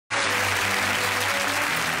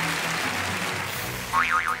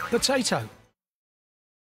potato.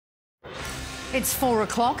 It's 4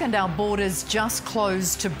 o'clock and our borders just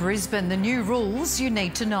closed to Brisbane. The new rules you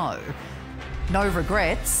need to know. No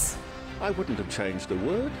regrets. I wouldn't have changed a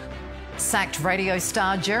word. Sacked radio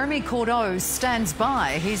star Jeremy Cordeaux stands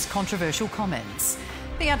by his controversial comments.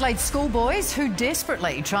 The Adelaide schoolboys who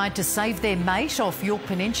desperately tried to save their mate off York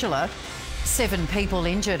Peninsula. 7 people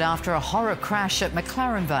injured after a horror crash at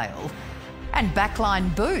McLaren Vale. And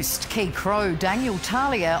backline boost, key crow Daniel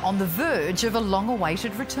Talia on the verge of a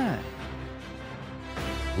long-awaited return.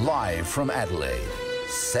 Live from Adelaide,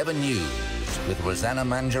 7 News with Rosanna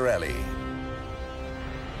Mangiarelli.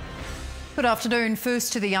 Good afternoon.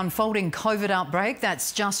 First to the unfolding COVID outbreak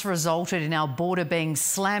that's just resulted in our border being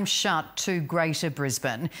slammed shut to Greater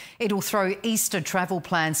Brisbane. It'll throw Easter travel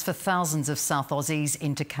plans for thousands of South Aussies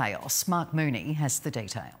into chaos. Mark Mooney has the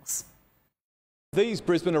details. These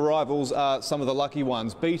Brisbane arrivals are some of the lucky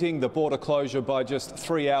ones, beating the border closure by just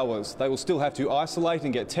 3 hours. They will still have to isolate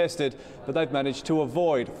and get tested, but they've managed to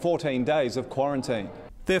avoid 14 days of quarantine.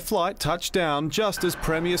 Their flight touched down just as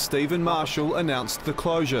Premier Stephen Marshall announced the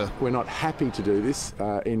closure. We're not happy to do this.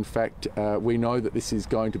 In fact, we know that this is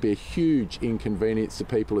going to be a huge inconvenience to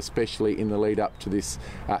people, especially in the lead up to this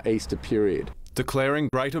Easter period. Declaring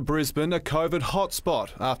Greater Brisbane a COVID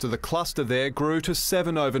hotspot after the cluster there grew to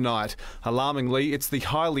 7 overnight. Alarmingly, it's the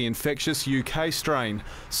highly infectious UK strain.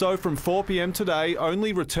 So from 4 p.m. today,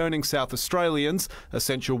 only returning South Australians,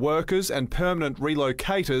 essential workers and permanent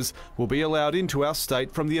relocators will be allowed into our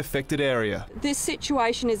state from the affected area. This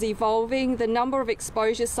situation is evolving. The number of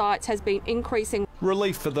exposure sites has been increasing.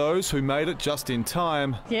 Relief for those who made it just in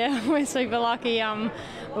time. Yeah, we're super lucky.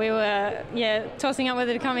 We were tossing up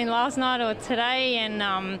whether to come in last night or today, and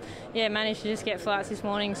managed to just get flights this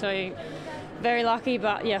morning. So very lucky,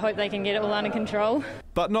 but hope they can get it all under control.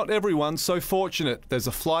 But not everyone's so fortunate. There's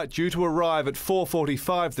a flight due to arrive at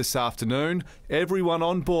 4:45 this afternoon. Everyone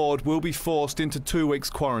on board will be forced into 2 weeks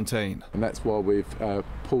quarantine. And that's why we've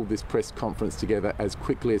pulled this press conference together as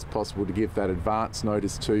quickly as possible to give that advance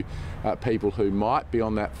notice to people who might be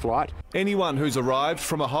on that flight. Anyone who's arrived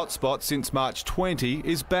from a hotspot since March 20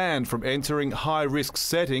 is banned from entering high-risk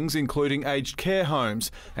settings, including aged care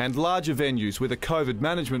homes and larger venues with a COVID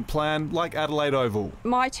management plan like Adelaide Oval.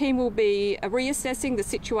 My team will be reassessing the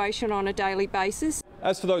situation on a daily basis.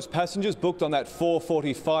 As for those passengers booked on that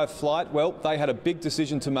 4:45 flight, well, they had a big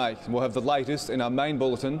decision to make. We'll have the latest in our main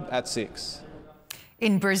bulletin at 6.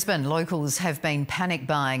 In Brisbane, locals have been panic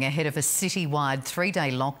buying ahead of a citywide 3-day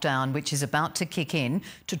lockdown which is about to kick in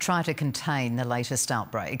to try to contain the latest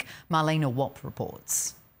outbreak. Marlena Wapp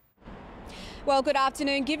reports. Well, good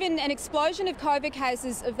afternoon. Given an explosion of COVID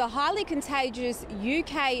cases of the highly contagious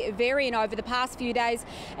UK variant over the past few days,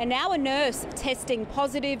 and now a nurse testing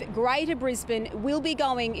positive, Greater Brisbane will be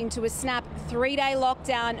going into a snap 3-day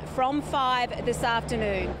lockdown from 5 this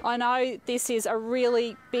afternoon. I know this is a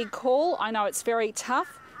really big call. I know it's very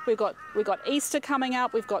tough. We've got Easter coming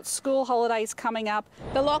up, we've got school holidays coming up.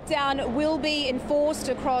 The lockdown will be enforced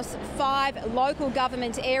across 5 local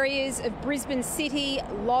government areas of Brisbane City,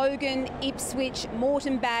 Logan, Ipswich,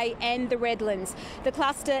 Moreton Bay and the Redlands. The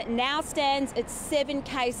cluster now stands at 7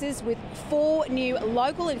 cases with 4 new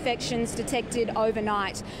local infections detected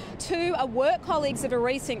overnight. 2 are work colleagues of a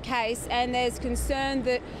recent case, and there's concern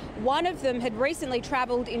that one of them had recently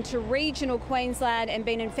travelled into regional Queensland and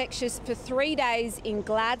been infectious for 3 days in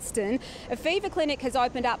Gladstone. A fever clinic has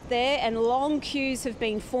opened up there and long queues have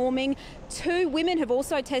been forming. 2 women have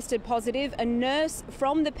also tested positive, a nurse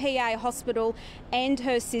from the PA hospital and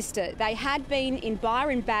her sister. They had been in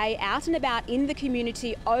Byron Bay, out and about in the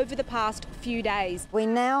community over the past few days. We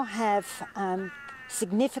now have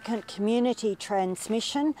significant community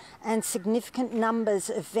transmission and significant numbers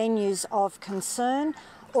of venues of concern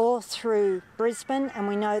all through Brisbane, and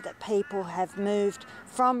we know that people have moved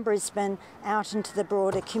from Brisbane out into the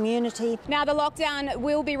broader community. Now, the lockdown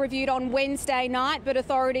will be reviewed on Wednesday night, but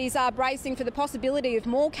authorities are bracing for the possibility of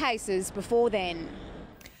more cases before then.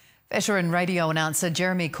 Veteran radio announcer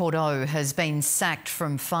Jeremy Cordeaux has been sacked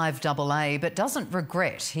from 5AA but doesn't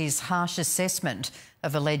regret his harsh assessment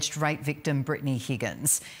of alleged rape victim Brittany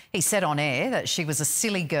Higgins. He said on air that she was a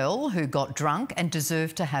silly girl who got drunk and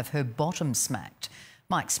deserved to have her bottom smacked.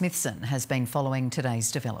 Mike Smithson has been following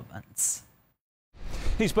today's developments.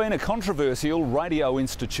 He's been a controversial radio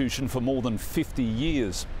institution for more than 50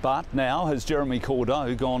 years, but now has Jeremy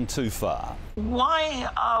Cordeaux gone too far? Why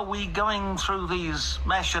are we going through these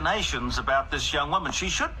machinations about this young woman? She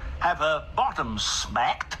should have her bottom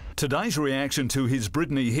smacked. Today's reaction to his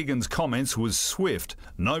Brittany Higgins comments was swift.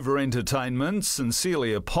 Nova Entertainment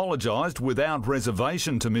sincerely apologised without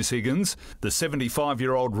reservation to Miss Higgins. The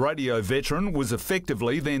 75-year-old radio veteran was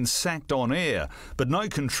effectively then sacked on air, but no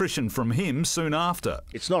contrition from him soon after.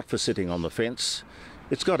 It's not for sitting on the fence.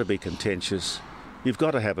 It's got to be contentious. You've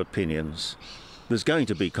got to have opinions. There's going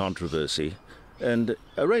to be controversy. And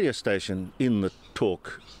a radio station in the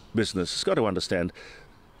talk business has got to understand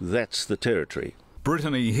that's the territory.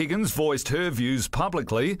 Brittany Higgins voiced her views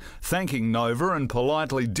publicly, thanking Nova and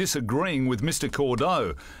politely disagreeing with Mr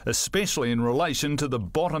Cordeaux, especially in relation to the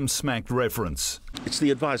bottom-smacked reference. It's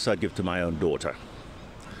the advice I give to my own daughter.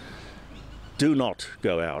 Do not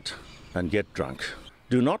go out and get drunk.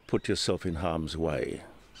 Do not put yourself in harm's way.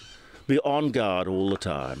 Be on guard all the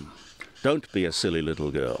time. Don't be a silly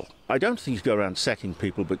little girl. I don't think you go around sacking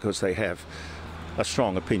people because they have a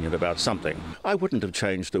strong opinion about something. I wouldn't have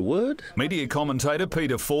changed a word. Media commentator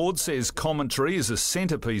Peter Ford says commentary is a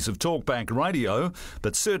centrepiece of talkback radio,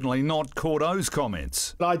 but certainly not Cordeaux's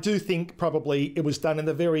comments. I do think probably it was done in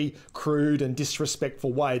a very crude and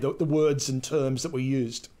disrespectful way, the words and terms that were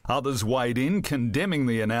used. Others weighed in, condemning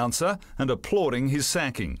the announcer and applauding his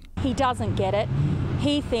sacking. He doesn't get it.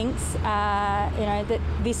 He thinks, that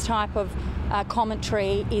this type of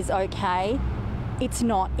commentary is okay. It's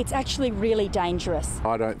not. It's actually really dangerous.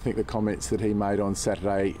 I don't think the comments that he made on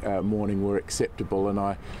Saturday morning were acceptable, and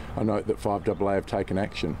I note that 5AA have taken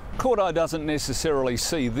action. Cordeaux doesn't necessarily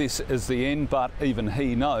see this as the end, but even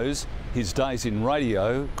he knows his days in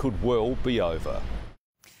radio could well be over.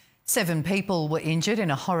 7 people were injured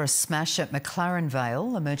in a horror smash at McLaren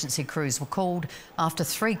Vale. Emergency crews were called after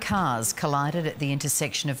 3 cars collided at the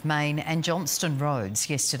intersection of Main and Johnston Roads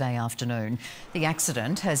yesterday afternoon. The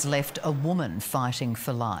accident has left a woman fighting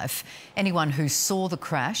for life. Anyone who saw the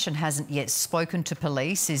crash and hasn't yet spoken to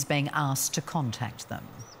police is being asked to contact them.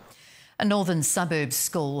 A northern suburbs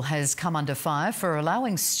school has come under fire for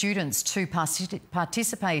allowing students to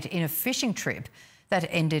participate in a fishing trip that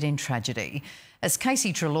ended in tragedy. As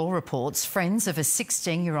Casey Trelaw reports, friends of a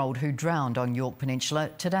 16-year-old who drowned on York Peninsula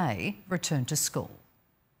today returned to school.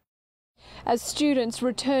 As students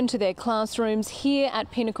returned to their classrooms here at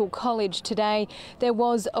Pinnacle College today, there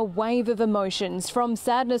was a wave of emotions. From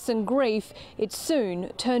sadness and grief, it soon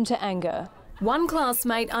turned to anger. One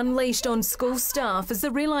classmate unleashed on school staff as the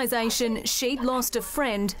realisation she'd lost a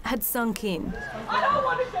friend had sunk in. I don't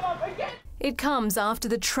want to get up again. It comes after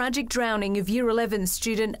the tragic drowning of Year 11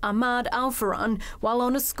 student Ahmad Alfaran while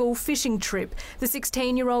on a school fishing trip. The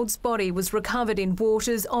 16-year-old's body was recovered in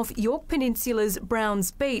waters off York Peninsula's Browns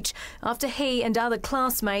Beach after he and other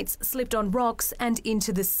classmates slipped on rocks and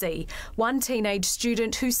into the sea. One teenage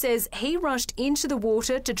student who says he rushed into the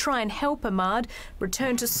water to try and help Ahmad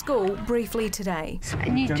returned to school briefly today.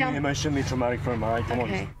 And you jumped. Emotionally traumatic for Ahmad. Come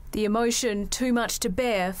on. The emotion too much to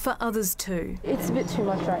bear for others too. It's a bit too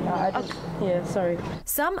much right now. Yeah, sorry.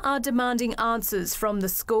 Some are demanding answers from the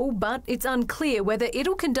school, but it's unclear whether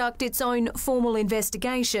it'll conduct its own formal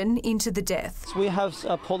investigation into the death. We have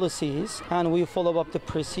policies and we follow up the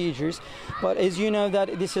procedures, but as you know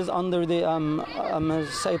that this is under the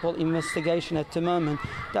SAPOL investigation at the moment.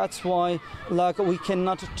 That's why we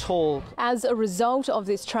cannot talk. As a result of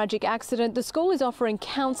this tragic accident, the school is offering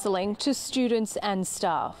counselling to students and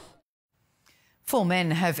staff. 4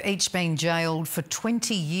 men have each been jailed for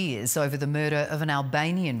 20 years over the murder of an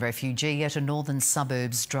Albanian refugee at a northern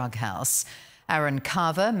suburbs drug house. Aaron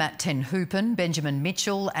Carver, Matt Ten Hoopen, Benjamin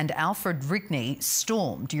Mitchell and Alfred Rigney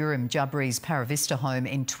stormed Urim Jabri's Paravista home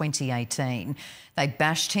in 2018. They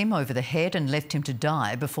bashed him over the head and left him to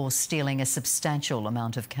die before stealing a substantial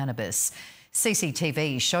amount of cannabis.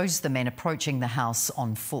 CCTV shows the men approaching the house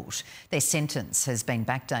on foot. Their sentence has been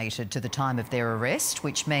backdated to the time of their arrest,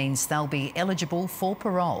 which means they'll be eligible for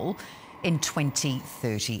parole in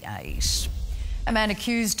 2038. A man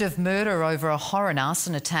accused of murder over a horror and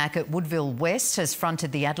arson attack at Woodville West has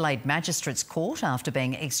fronted the Adelaide Magistrates Court after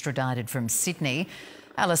being extradited from Sydney.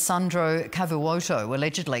 Alessandro Cavuoto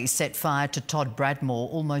allegedly set fire to Todd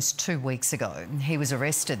Bradmore almost 2 weeks ago. He was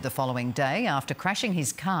arrested the following day after crashing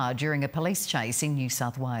his car during a police chase in New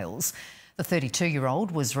South Wales. The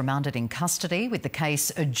 32-year-old was remanded in custody with the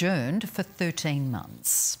case adjourned for 13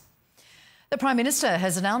 months. The Prime Minister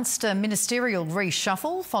has announced a ministerial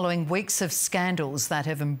reshuffle following weeks of scandals that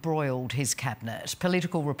have embroiled his cabinet.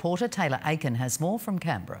 Political reporter Taylor Aiken has more from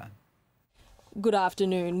Canberra. Good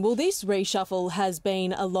afternoon. Well, this reshuffle has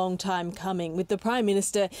been a long time coming, with the Prime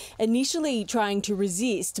Minister initially trying to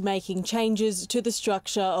resist making changes to the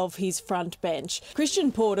structure of his front bench.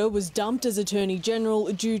 Christian Porter was dumped as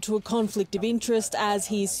Attorney-General due to a conflict of interest as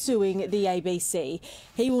he's suing the ABC.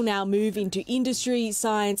 He will now move into industry,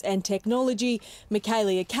 science and technology.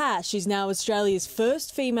 Michaelia Cash is now Australia's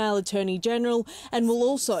first female Attorney-General and will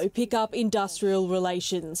also pick up industrial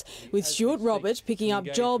relations, with Stuart Robert picking up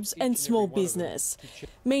jobs and small business.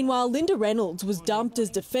 Meanwhile, Linda Reynolds was dumped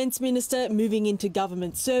as Defence Minister, moving into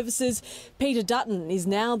government services. Peter Dutton is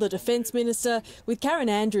now the Defence Minister, with Karen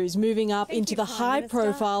Andrews moving up into the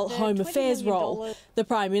high-profile Home Affairs role. The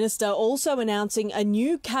Prime Minister also announcing a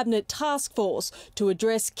new Cabinet task force to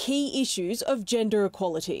address key issues of gender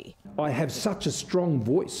equality. I have such a strong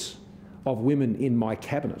voice of women in my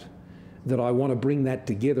Cabinet that I want to bring that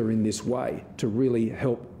together in this way to really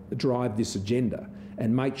help drive this agenda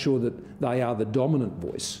and make sure that they are the dominant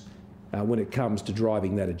voice when it comes to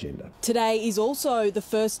driving that agenda. Today is also the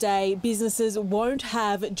first day businesses won't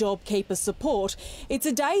have JobKeeper support. It's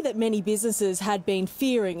a day that many businesses had been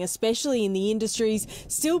fearing, especially in the industries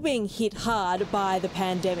still being hit hard by the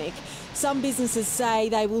pandemic. Some businesses say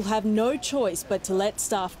they will have no choice but to let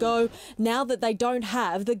staff go now that they don't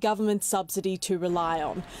have the government subsidy to rely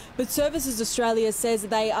on. But Services Australia says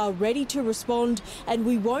they are ready to respond, and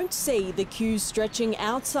we won't see the queues stretching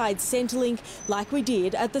outside Centrelink like we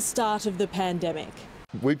did at the start of the pandemic.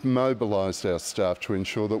 We've mobilised our staff to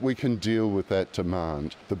ensure that we can deal with that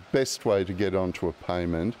demand. The best way to get onto a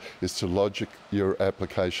payment is to lodge your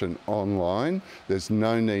application online. There's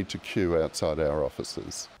no need to queue outside our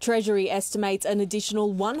offices. Treasury estimates an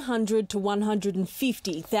additional 100 to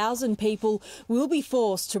 150,000 people will be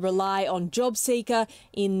forced to rely on JobSeeker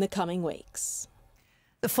in the coming weeks.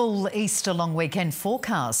 The full Easter long weekend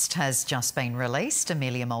forecast has just been released.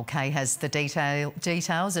 Amelia Mulcahy has the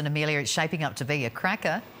details, and Amelia, it's shaping up to be a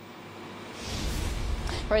cracker.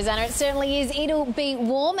 Rosanna, it certainly is. It'll be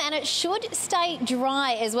warm and it should stay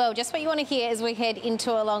dry as well. Just what you want to hear as we head into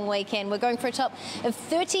a long weekend. We're going for a top of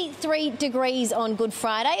 33 degrees on Good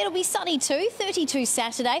Friday. It'll be sunny too, 32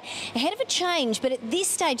 Saturday. Ahead of a change, but at this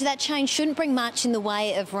stage that change shouldn't bring much in the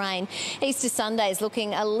way of rain. Easter Sunday is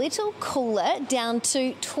looking a little cooler, down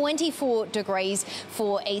to 24 degrees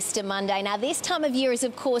for Easter Monday. Now, this time of year is,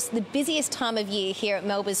 of course, the busiest time of year here at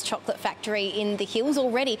Melba's Chocolate Factory in the Hills.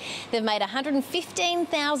 Already, they've made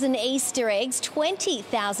 115,000 Easter eggs,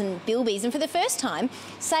 20,000 bilbies, and for the first time,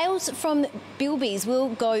 sales from bilbies will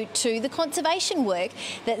go to the conservation work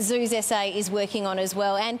that Zoos SA is working on as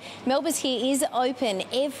well. And Melba's here is open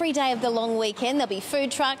every day of the long weekend. There'll be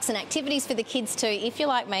food trucks and activities for the kids too, if you're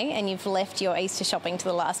like me and you've left your Easter shopping to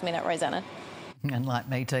the last minute, Rosanna. And like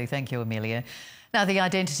me too. Thank you, Amelia. Now, the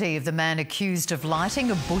identity of the man accused of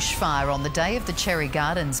lighting a bushfire on the day of the Cherry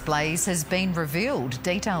Gardens blaze has been revealed.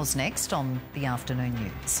 Details next on the afternoon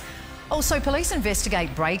news. Also, police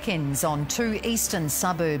investigate break-ins on 2 eastern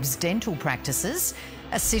suburbs dental practices.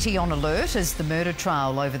 A city on alert as the murder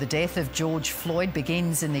trial over the death of George Floyd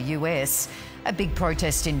begins in the US. A big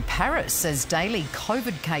protest in Paris as daily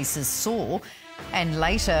COVID cases soar. And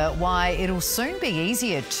later, why it'll soon be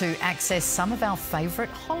easier to access some of our favourite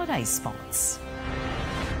holiday spots.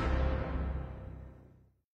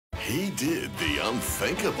 He did the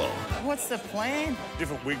unthinkable. What's the plan?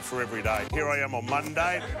 Different wig for every day. Here I am on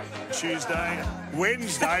Monday, Tuesday,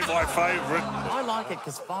 Wednesday, my favourite. I like it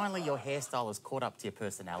because finally your hairstyle has caught up to your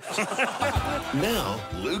personality. Now,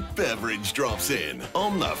 Luke Beveridge drops in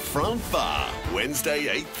on the front bar, Wednesday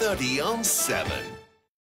 8:30 on 7.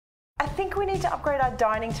 I think we need to upgrade our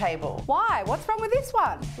dining table. Why? What's wrong with this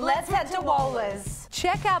one? Let's head to Waller's.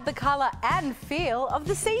 Check out the colour and feel of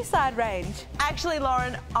the Seaside range. Actually,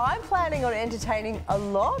 Lauren, I'm planning on entertaining a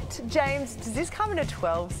lot. James, does this come in a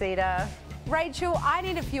 12-seater? Rachel, I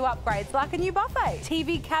need a few upgrades, like a new buffet,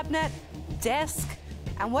 TV cabinet, desk,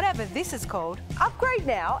 and whatever this is called. Upgrade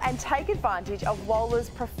now and take advantage of Waller's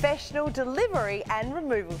professional delivery and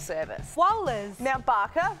removal service. Waller's. Mount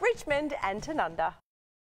Barker, Richmond and Tanunda.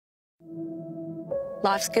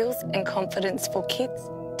 Life skills and confidence for kids,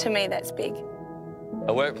 to me that's big.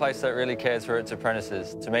 A workplace that really cares for its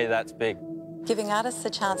apprentices, to me that's big. Giving artists a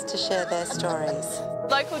chance to share their stories.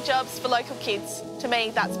 Local jobs for local kids, to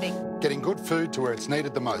me that's big. Getting good food to where it's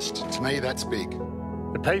needed the most, to me that's big.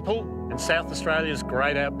 The people in South Australia's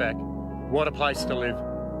great outback, what a place to live.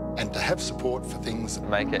 And to have support for things that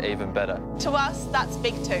make it even better. To us, that's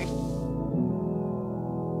big too.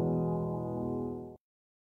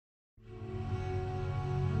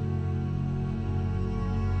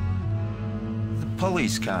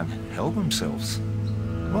 Police can't help themselves.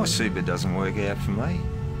 My super doesn't work out for me.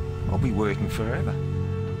 I'll be working forever.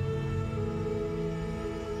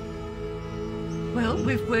 Well,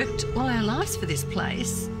 we've worked all our lives for this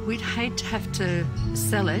place. We'd hate to have to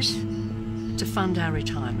sell it to fund our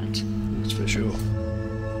retirement. That's for sure.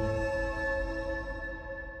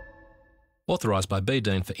 Authorised by B.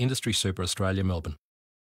 Dean for Industry Super Australia, Melbourne.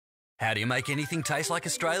 How do you make anything taste like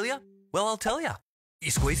Australia? Well, I'll tell you.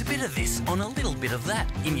 You squeeze a bit of this on a little bit of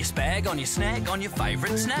that. In your spag, on your snack, on your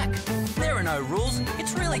favourite snack. There are no rules.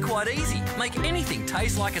 It's really quite easy. Make anything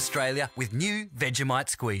taste like Australia with new Vegemite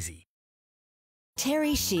Squeezy.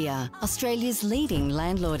 Terry Shear, Australia's leading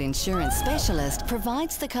landlord insurance specialist,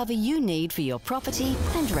 provides the cover you need for your property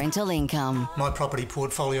and rental income. My property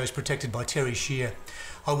portfolio is protected by Terry Shear.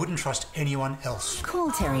 I wouldn't trust anyone else.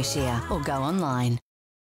 Call Terry Shear or go online.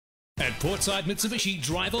 At Portside Mitsubishi,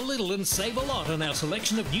 drive a little and save a lot on our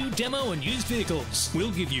selection of new demo and used vehicles.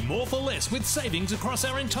 We'll give you more for less with savings across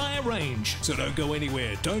our entire range. So don't go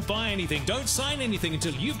anywhere, don't buy anything, don't sign anything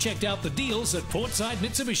until you've checked out the deals at Portside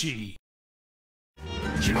Mitsubishi.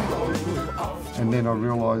 And then I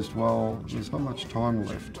realised, well, there's not much time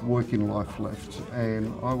left, working life left,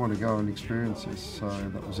 and I want to go and experience this. So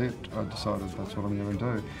that was it. I decided that's what I'm going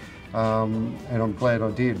to do. And I'm glad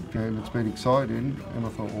I did, and it's been exciting, and I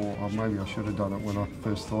thought, well, maybe I should have done it when I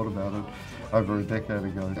first thought about it over a decade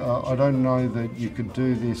ago. I don't know that you could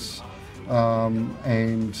do this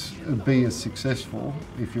and be as successful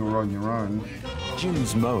if you were on your own.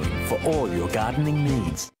 Jim's Mowing for all your gardening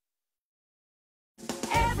needs.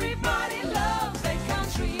 Everybody loves their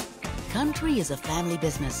country. Country is a family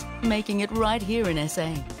business, making it right here in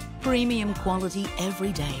SA. Premium quality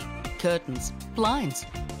every day. Curtains, blinds,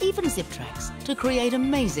 even zip tracks to create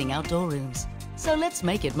amazing outdoor rooms. So let's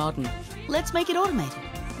make it modern. Let's make it automated.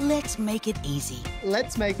 Let's make it easy.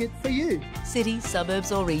 Let's make it for you. Cities,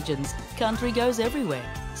 suburbs or regions, Country goes everywhere.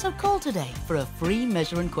 So call today for a free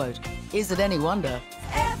measure and quote. Is it any wonder?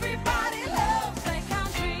 Everybody loves their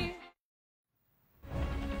country.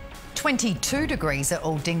 22 degrees at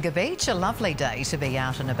Aldinga Beach, a lovely day to be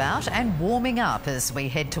out and about and warming up as we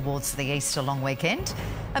head towards the Easter long weekend.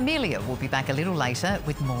 Amelia will be back a little later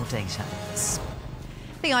with more details.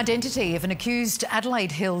 The identity of an accused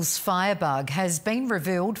Adelaide Hills firebug has been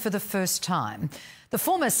revealed for the first time. The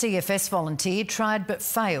former CFS volunteer tried but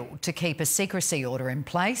failed to keep a secrecy order in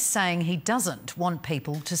place, saying he doesn't want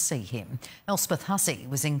people to see him. Elspeth Hussey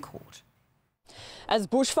was in court. As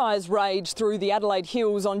bushfires raged through the Adelaide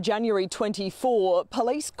Hills on January 24,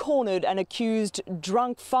 police cornered an accused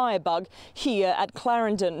drunk firebug here at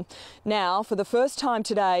Clarendon. Now, for the first time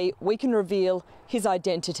today, we can reveal his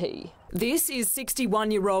identity. This is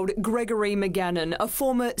 61-year-old Gregory McGannon, a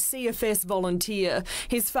former CFS volunteer.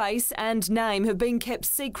 His face and name have been kept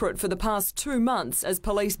secret for the past 2 months as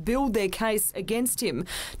police build their case against him.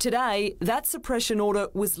 Today, that suppression order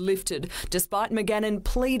was lifted, despite McGannon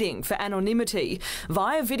pleading for anonymity.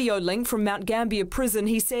 Via video link from Mount Gambier prison,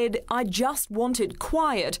 he said, "I just want it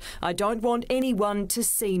quiet. I don't want anyone to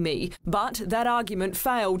see me." But that argument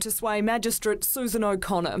failed to sway Magistrate Susan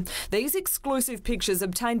O'Connor. These exclusive pictures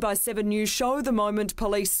obtained by 7 News show the moment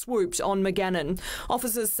police swooped on McGannon.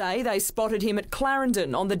 Officers say they spotted him at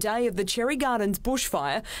Clarendon on the day of the Cherry Gardens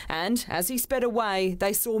bushfire, and as he sped away,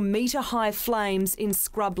 they saw metre-high flames in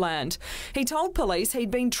scrubland. He told police he'd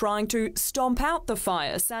been trying to stomp out the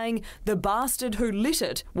fire, saying the bastard who lit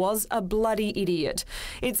it was a bloody idiot.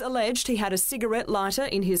 It's alleged he had a cigarette lighter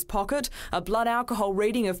in his pocket, a blood alcohol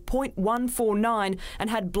reading of 0.149, and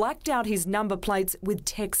had blacked out his number plates with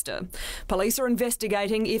Texter. Police are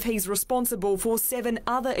investigating if he's responsible for 7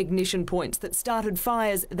 other ignition points that started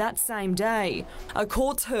fires that same day. A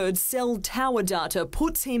court's heard cell tower data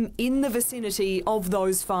puts him in the vicinity of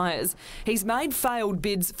those fires. He's made failed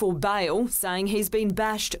bids for bail, saying he's been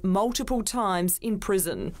bashed multiple times in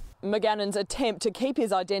prison. McGannon's attempt to keep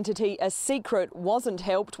his identity a secret wasn't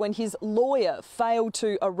helped when his lawyer failed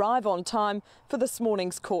to arrive on time for this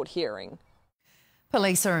morning's court hearing.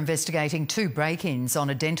 Police are investigating 2 break-ins on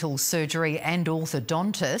a dental surgery and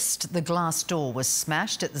orthodontist. The glass door was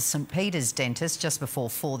smashed at the St Peter's dentist just before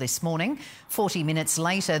 4 this morning. 40 minutes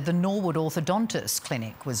later, the Norwood orthodontist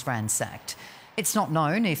clinic was ransacked. It's not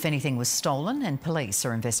known if anything was stolen, and police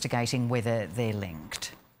are investigating whether they're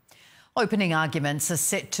linked. Opening arguments are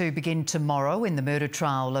set to begin tomorrow in the murder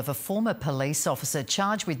trial of a former police officer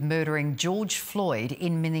charged with murdering George Floyd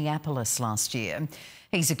in Minneapolis last year.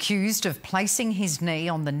 He's accused of placing his knee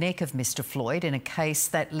on the neck of Mr Floyd in a case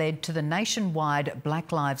that led to the nationwide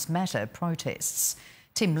Black Lives Matter protests.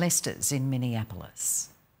 Tim Lester's in Minneapolis.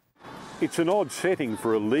 It's an odd setting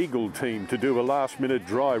for a legal team to do a last-minute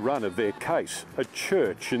dry run of their case, a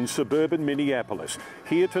church in suburban Minneapolis.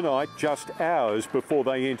 Here tonight, just hours before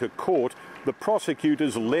they enter court, the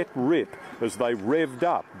prosecutors let rip as they revved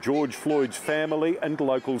up George Floyd's family and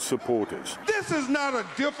local supporters. This is not a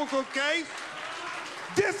difficult case.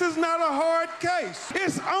 This is not a hard case.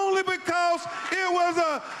 It's only because it was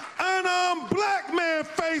an unarmed black man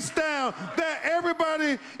face down that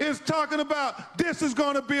everybody is talking about this is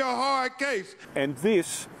going to be a hard case. And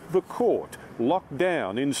this, the court, locked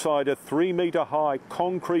down inside a 3-metre-high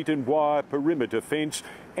concrete and wire perimeter fence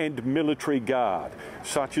and military guard.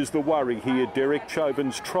 Such is the worry here Derek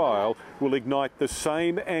Chauvin's trial will ignite the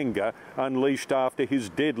same anger unleashed after his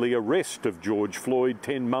deadly arrest of George Floyd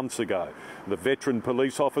 10 months ago. The veteran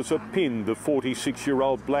police officer pinned the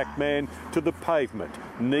 46-year-old black man to the pavement,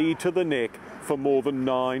 knee to the neck, for more than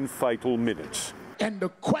 9 fatal minutes. And the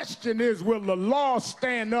question is, will the law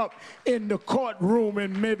stand up in the courtroom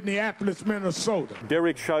in Minneapolis, Minnesota?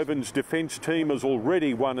 Derek Chauvin's defence team has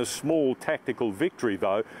already won a small tactical victory,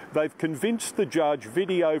 though. They've convinced the judge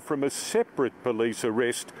video from a separate police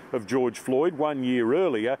arrest of George Floyd 1 year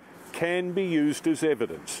earlier can be used as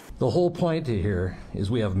evidence. The whole point here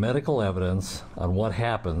is we have medical evidence on what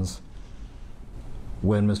happens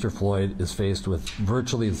when Mr. Floyd is faced with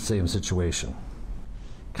virtually the same situation.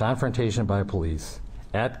 Confrontation by police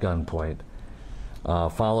at gunpoint,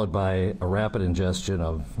 followed by a rapid ingestion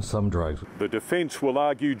of some drugs. The defence will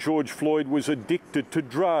argue George Floyd was addicted to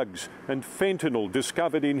drugs, and fentanyl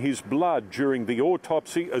discovered in his blood during the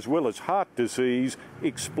autopsy, as well as heart disease,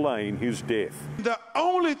 explain his death. The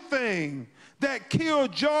only thing that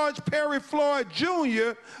killed George Perry Floyd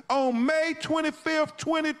Jr. on May 25th,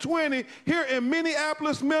 2020, here in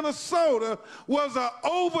Minneapolis, Minnesota, was an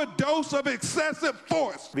overdose of excessive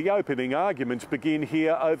force. The opening arguments begin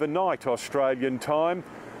here overnight Australian time.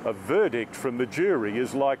 A verdict from the jury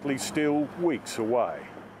is likely still weeks away.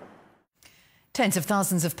 Tens of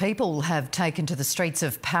thousands of people have taken to the streets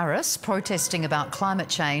of Paris protesting about climate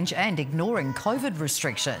change and ignoring COVID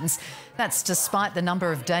restrictions. That's despite the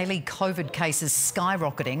number of daily COVID cases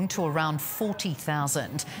skyrocketing to around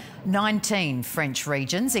 40,000. 19 French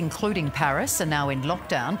regions, including Paris, are now in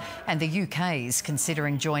lockdown, and the UK is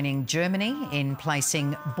considering joining Germany in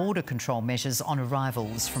placing border control measures on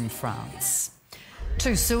arrivals from France.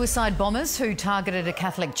 2 suicide bombers who targeted a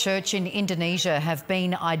Catholic church in Indonesia have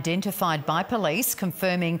been identified by police,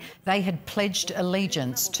 confirming they had pledged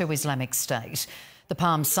allegiance to Islamic State. The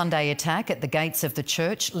Palm Sunday attack at the gates of the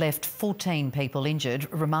church left 14 people injured.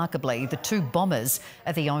 Remarkably, the 2 bombers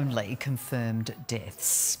are the only confirmed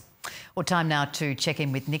deaths. Well, time now to check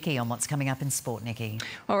in with Nikki on what's coming up in sport. Nikki.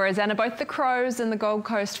 Well, Rosanna, both the Crows and the Gold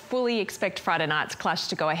Coast fully expect Friday night's clash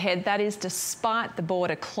to go ahead. That is despite the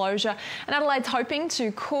border closure. And Adelaide's hoping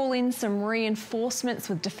to call in some reinforcements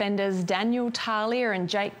with defenders Daniel Talia and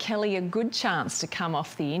Jake Kelly a good chance to come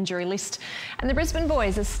off the injury list. And the Brisbane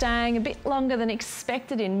boys are staying a bit longer than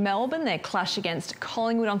expected in Melbourne. Their clash against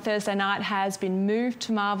Collingwood on Thursday night has been moved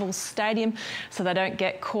to Marvel Stadium so they don't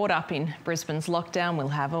get caught up in Brisbane's lockdown. We'll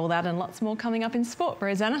have all that and lots more coming up in sport.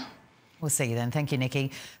 Rosanna? We'll see you then. Thank you,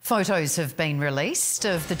 Nikki. Photos have been released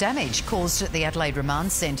of the damage caused at the Adelaide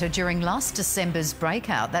Remand Centre during last December's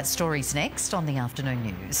breakout. That story's next on the afternoon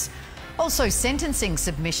news. Also, sentencing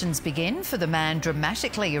submissions begin for the man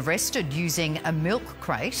dramatically arrested using a milk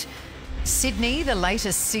crate. Sydney, the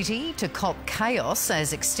latest city to cop chaos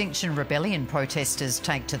as Extinction Rebellion protesters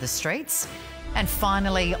take to the streets. And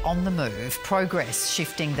finally, on the move, progress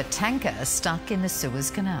shifting the tanker stuck in the Suez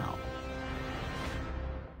Canal.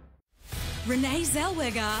 Renee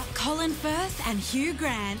Zellweger, Colin Firth and Hugh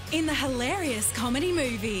Grant in the hilarious comedy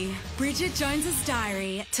movie Bridget Jones's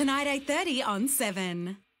Diary, tonight 8:30 on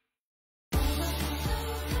 7.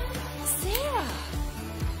 Sarah!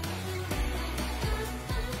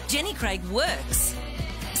 Jenny Craig works.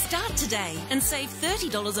 Start today and save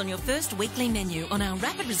 $30 on your first weekly menu on our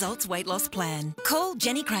Rapid Results Weight Loss Plan. Call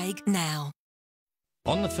Jenny Craig now.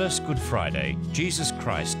 On the first Good Friday, Jesus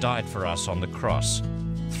Christ died for us on the cross.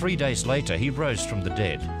 3 days later, he rose from the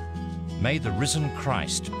dead. May the risen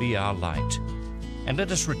Christ be our light. And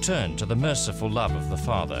let us return to the merciful love of the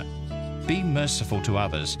Father. Be merciful to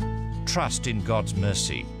others. Trust in God's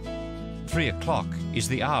mercy. 3 o'clock is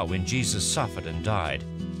the hour when Jesus suffered and died.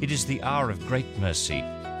 It is the hour of great mercy.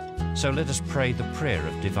 So let us pray the prayer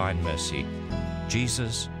of divine mercy.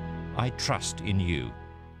 Jesus, I trust in you.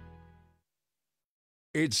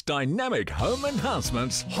 It's Dynamic Home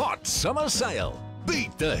Enhancements Hot Summer Sale.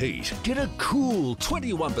 Beat the heat. Get a cool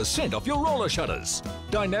 21% off your roller shutters.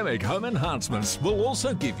 Dynamic Home Enhancements will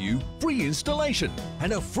also give you free installation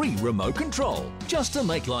and a free remote control, just to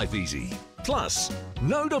make life easy. Plus,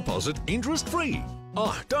 no deposit, interest-free.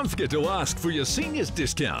 Oh, don't forget to ask for your seniors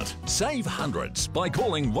discount. Save hundreds by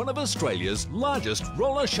calling one of Australia's largest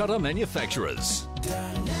roller shutter manufacturers.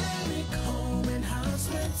 Dynamic Home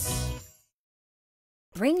Enhancements.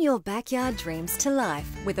 Bring your backyard dreams to life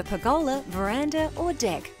with a pergola, veranda or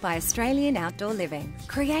deck by Australian Outdoor Living.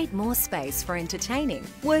 Create more space for entertaining,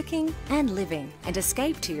 working and living, and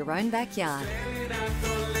escape to your own backyard.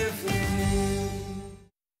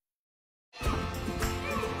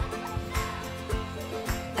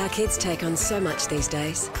 Our kids take on so much these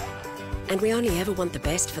days, and we only ever want the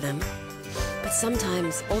best for them. But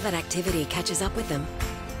sometimes all that activity catches up with them,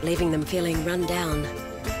 leaving them feeling run down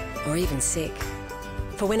or even sick.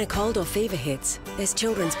 For when a cold or fever hits, there's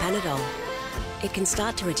Children's Panadol. It can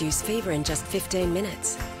start to reduce fever in just 15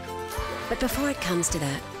 minutes. But before it comes to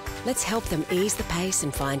that, let's help them ease the pace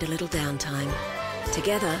and find a little downtime.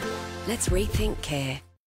 Together, let's rethink care.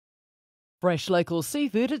 Fresh local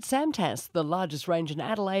seafood at Samtas, the largest range in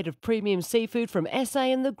Adelaide of premium seafood from SA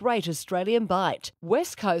and the Great Australian Bite.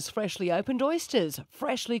 West Coast freshly opened oysters,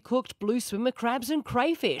 freshly cooked blue swimmer crabs and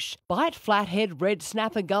crayfish, bite flathead, red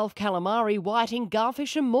snapper, gulf calamari, whiting,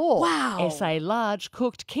 garfish and more. Wow! SA large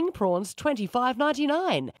cooked king prawns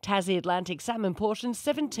 $25.99, Tassie Atlantic salmon portions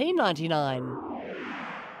 $17.99.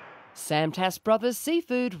 Samtas Brothers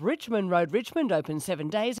Seafood, Richmond Road, Richmond, open 7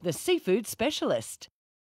 days, the seafood specialist.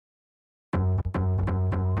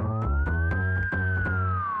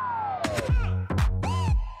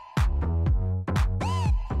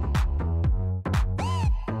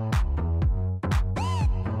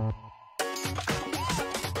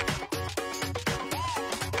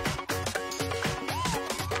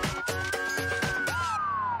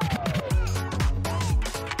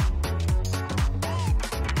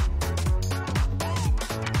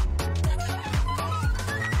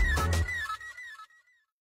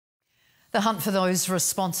 The hunt for those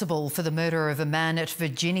responsible for the murder of a man at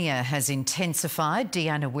Virginia has intensified.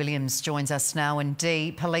 Deanna Williams joins us now, and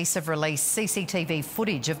Dee, police have released CCTV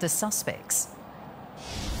footage of the suspects.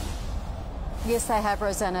 Yes, they have,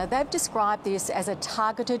 Rosanna. They've described this as a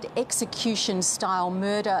targeted execution-style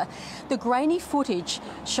murder. The grainy footage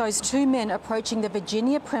shows two men approaching the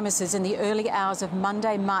Virginia premises in the early hours of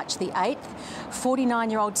Monday, March the 8th.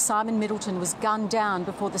 49-year-old Simon Middleton was gunned down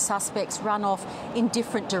before the suspects ran off in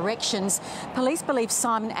different directions. Police believe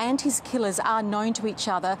Simon and his killers are known to each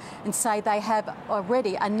other and say they have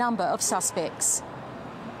already a number of suspects.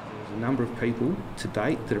 There's a number of people to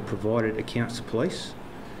date that have provided accounts to police,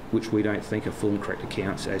 which we don't think are full and correct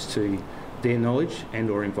accounts as to their knowledge and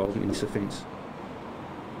or involvement in this offence.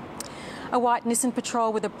 A white Nissan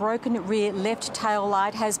Patrol with a broken rear left tail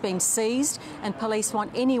light has been seized, and police want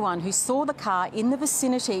anyone who saw the car in the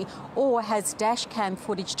vicinity or has dash cam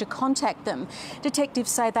footage to contact them. Detectives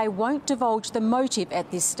say they won't divulge the motive at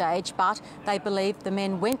this stage, but they believe the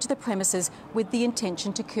men went to the premises with the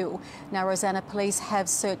intention to kill. Now, Rosanna, police have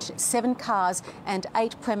searched 7 cars and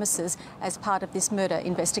 8 premises as part of this murder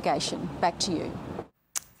investigation. Back to you.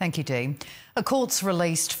 Thank you, Dee. A court's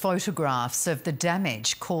released photographs of the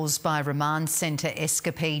damage caused by remand centre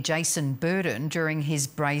escapee Jason Burden during his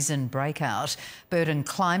brazen breakout. Burden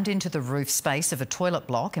climbed into the roof space of a toilet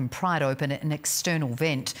block and pried open an external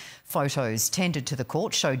vent. Photos tendered to the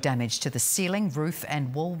court show damage to the ceiling, roof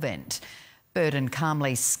and wall vent. Burden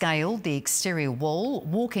calmly scaled the exterior wall,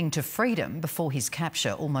 walking to freedom before his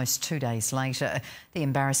capture almost 2 days later. The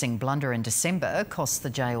embarrassing blunder in December cost the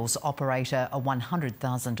jail's operator a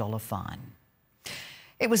 $100,000 fine.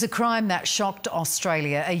 It was a crime that shocked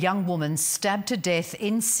Australia. A young woman stabbed to death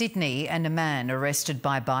in Sydney and a man arrested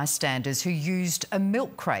by bystanders who used a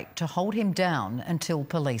milk crate to hold him down until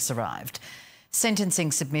police arrived.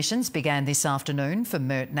 Sentencing submissions began this afternoon for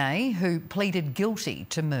Mert Ney, who pleaded guilty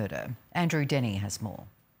to murder. Andrew Denny has more.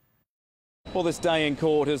 Well, this day in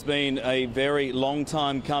court has been a very long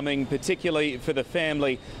time coming, particularly for the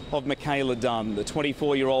family of Michaela Dunn, the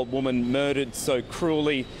 24-year-old woman murdered so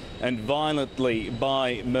cruelly and violently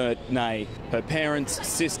by Mert Ney. Her parents,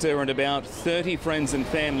 sister and about 30 friends and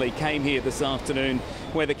family came here this afternoon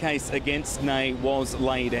where the case against Ney was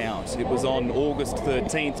laid out. It was on August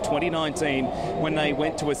 13th, 2019, when Ney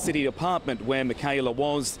went to a city apartment where Michaela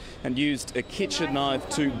was and used a kitchen knife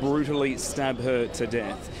to brutally stab her to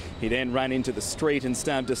death. He then ran into the street and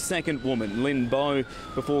stabbed a second woman, Lynn Bowe,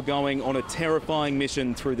 before going on a terrifying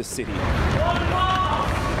mission through the city.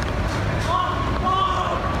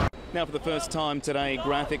 Now, for the first time today,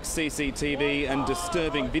 graphic CCTV and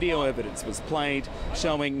disturbing video evidence was played,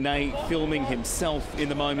 showing Nay filming himself in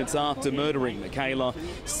the moments after murdering Michaela,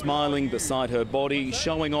 smiling beside her body,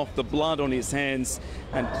 showing off the blood on his hands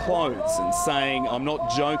and clothes and saying, "I'm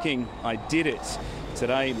not joking, I did it."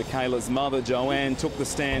 Today, Michaela's mother, Joanne, took the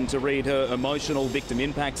stand to read her emotional victim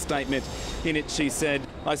impact statement. In it, she said,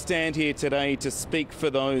 "I stand here today to speak for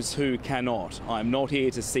those who cannot. I'm not here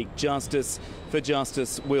to seek justice, for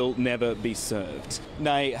justice will never be served."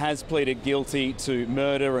 Nay has pleaded guilty to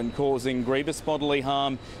murder and causing grievous bodily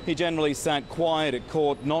harm. He generally sat quiet at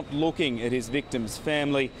court, not looking at his victim's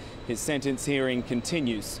family. His sentence hearing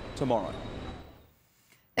continues tomorrow.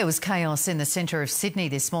 There was chaos in the centre of Sydney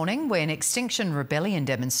this morning when Extinction Rebellion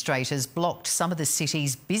demonstrators blocked some of the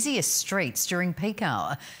city's busiest streets during peak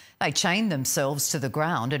hour. They chained themselves to the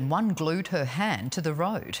ground and one glued her hand to the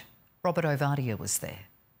road. Robert Ovadia was there.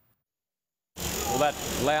 Well, that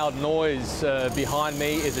loud noise behind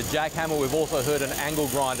me is a jackhammer. We've also heard an angle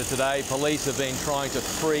grinder today. Police have been trying to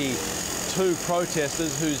free two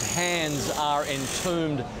protesters whose hands are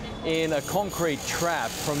entombed in a concrete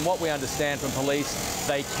trap. From what we understand from police,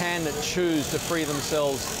 they can choose to free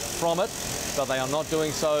themselves from it, but they are not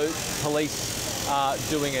doing so. Police are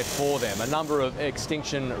doing it for them. A number of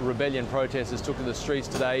Extinction Rebellion protesters took to the streets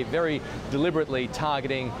today, very deliberately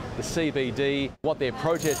targeting the CBD. What they're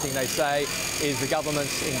protesting, they say, is the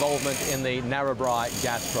government's involvement in the Narrabri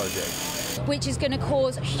gas project, which is going to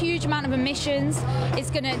cause a huge amount of emissions. It's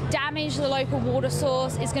going to damage the local water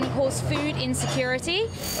source. It's going to cause food insecurity.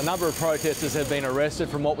 A number of protesters have been arrested,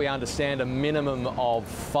 from what we understand, a minimum of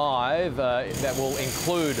 5. That will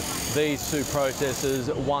include these two protesters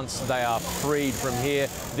once they are freed from here.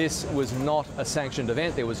 This was not a sanctioned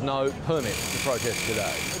event. There was no permit to protest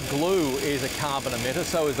today. Glue is a carbon emitter,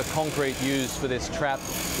 so is the concrete used for this trap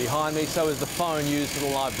behind me, so is the phone used for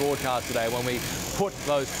the live broadcast today. When we put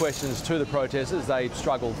those questions to the protesters, they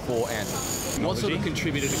struggled for answers. What sort of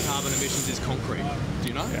contributor to carbon emissions is concrete? Do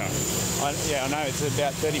you know? Yeah, I know it's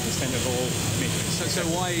about 30% of all emissions. So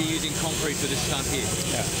why are you using concrete for this stunt here?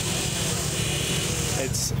 Yeah.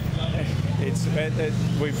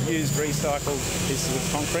 We've used recycled pieces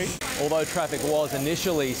of concrete. Although traffic was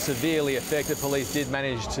initially severely affected, police did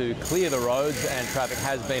manage to clear the roads and traffic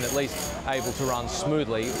has been at least able to run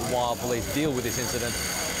smoothly while police deal with this incident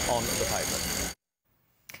on the pavement.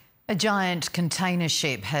 A giant container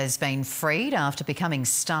ship has been freed after becoming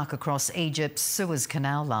stuck across Egypt's Suez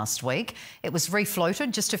Canal last week. It was refloated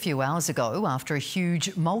just a few hours ago after a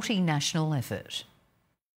huge multinational effort.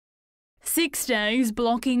 6 days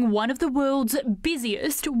blocking one of the world's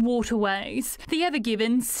busiest waterways. The Ever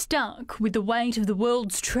Given stuck with the weight of the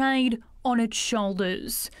world's trade on its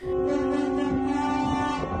shoulders.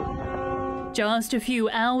 Just a few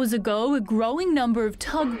hours ago, a growing number of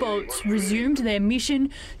tugboats resumed their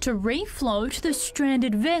mission to refloat the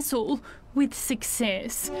stranded vessel with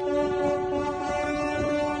success.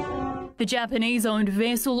 The Japanese-owned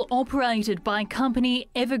vessel, operated by company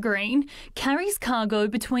Evergreen, carries cargo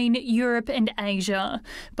between Europe and Asia,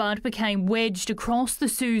 but became wedged across the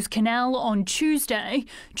Suez Canal on Tuesday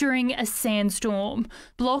during a sandstorm,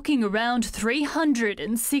 blocking around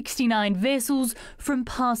 369 vessels from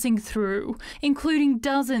passing through, including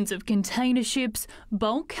dozens of container ships,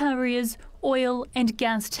 bulk carriers, oil and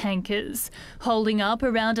gas tankers, holding up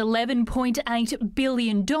around $11.8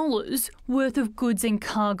 billion worth of goods and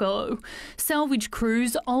cargo. Salvage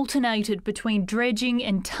crews alternated between dredging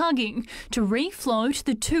and tugging to refloat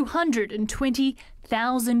the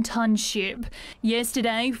 220,000-ton ship.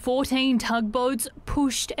 Yesterday, 14 tugboats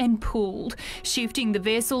pushed and pulled, shifting the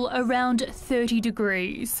vessel around 30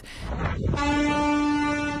 degrees.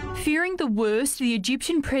 Fearing the worst, the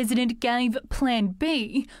Egyptian president gave Plan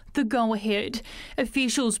B the go-ahead.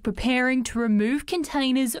 Officials preparing to remove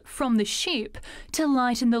containers from the ship to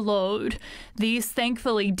lighten the load. This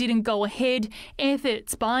thankfully didn't go ahead.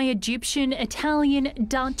 Efforts by Egyptian, Italian,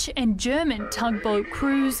 Dutch and German tugboat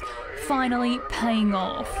crews finally paying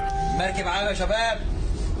off.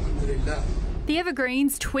 The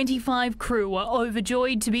Evergreen's 25 crew are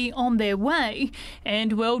overjoyed to be on their way,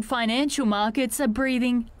 and world financial markets are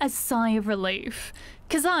breathing a sigh of relief.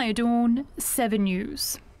 Keziah Dawn, 7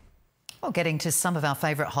 News. Well, getting to some of our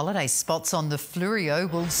favourite holiday spots on the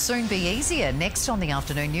Fleurieu will soon be easier. Next on the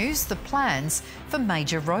afternoon news, the plans for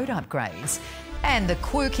major road upgrades. And the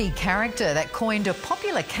quirky character that coined a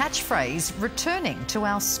popular catchphrase returning to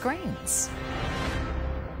our screens.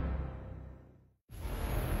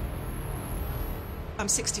 I'm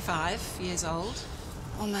 65 years old.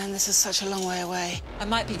 Oh man, this is such a long way away. I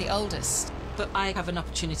might be the oldest, but that I have an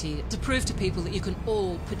opportunity to prove to people that you can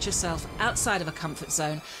all put yourself outside of a comfort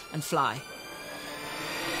zone and fly.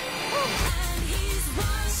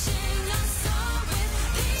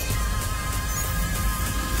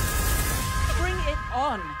 Bring it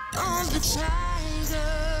on. On the tiger.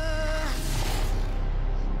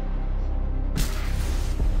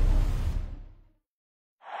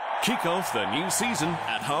 Kick off the new season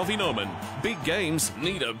at Harvey Norman. Big games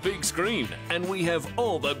need a big screen, and we have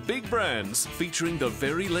all the big brands featuring the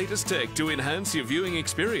very latest tech to enhance your viewing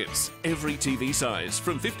experience. Every TV size,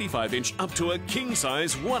 from 55-inch up to a king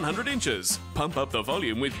size 100 inches. Pump up the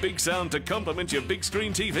volume with big sound to complement your big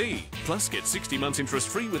screen TV. Plus, get 60 months interest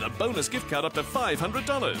free with a bonus gift card up to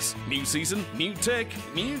 $500. New season, new tech,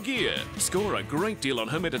 new gear. Score a great deal on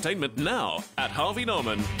home entertainment now at Harvey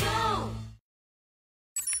Norman. Go!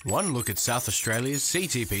 One look at South Australia's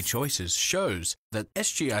CTP choices shows that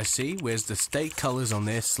SGIC wears the state colours on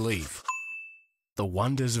their sleeve. The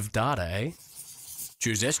wonders of data, eh?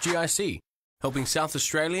 Choose SGIC, helping South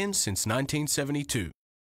Australians since 1972.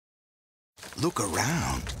 Look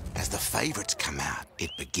around as the favourites come out. It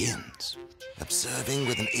begins. Observing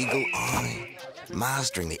with an eagle eye.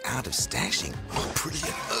 Mastering the art of stashing. Oh,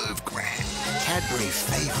 brilliant move, Grant. Cadbury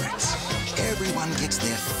favourites. Everyone gets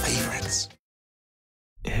their favourites.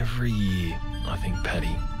 Every year, I think,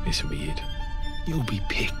 Paddy, this will be it. You'll be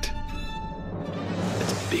picked.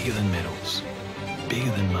 It's bigger than medals,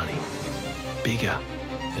 bigger than money, bigger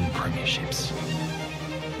than premierships.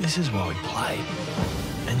 This is why we play.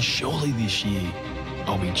 And surely this year,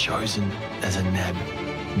 I'll be chosen as a NAB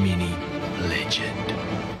mini legend.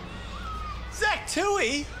 Zach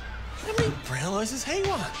Toohey? How many Brownlows has he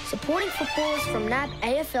won? Supporting footballers from NAB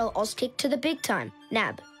AFL Auskick to the big time.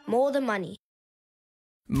 NAB, more than money.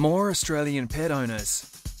 More Australian pet owners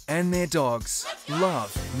and their dogs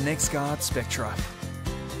love NexGuard Spectra.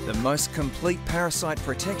 The most complete parasite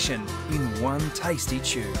protection in one tasty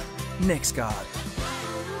chew. NexGuard.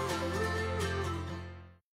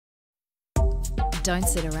 Don't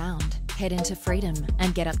sit around. Head into Freedom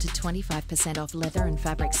and get up to 25% off leather and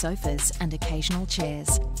fabric sofas and occasional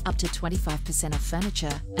chairs, up to 25% off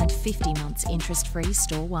furniture and 50 months interest-free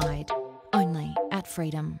store-wide. Only at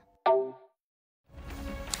Freedom.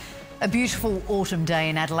 A beautiful autumn day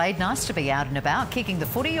in Adelaide. Nice to be out and about, kicking the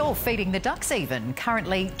footy or feeding the ducks even.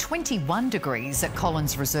 Currently 21 degrees at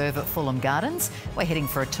Collins Reserve at Fulham Gardens. We're heading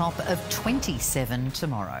for a top of 27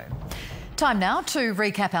 tomorrow. Time now to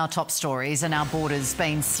recap our top stories. And our borders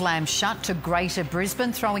been slammed shut to Greater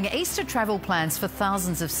Brisbane, throwing Easter travel plans for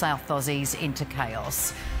thousands of South Aussies into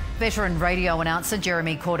chaos. Veteran radio announcer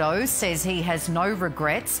Jeremy Cordeaux says he has no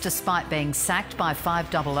regrets despite being sacked by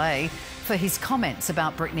 5AA for his comments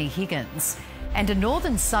about Brittany Higgins. And a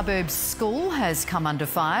northern suburbs school has come under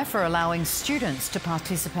fire for allowing students to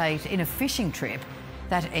participate in a fishing trip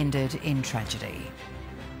that ended in tragedy.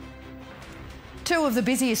 Two of the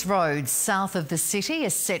busiest roads south of the city are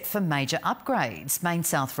set for major upgrades. Main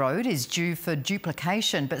South Road is due for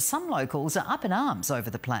duplication, but some locals are up in arms over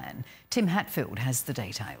the plan. Tim Hatfield has the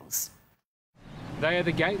details. They are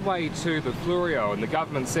the gateway to the Flurio, and the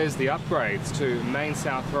government says the upgrades to Main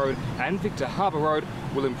South Road and Victor Harbour Road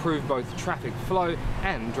will improve both traffic flow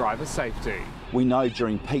and driver safety. We know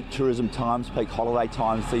during peak tourism times, peak holiday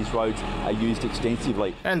times, these roads are used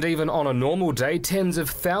extensively. And even on a normal day, tens of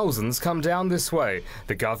thousands come down this way.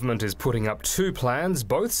 The government is putting up two plans,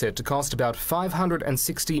 both set to cost about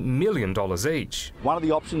 $560 million each. One of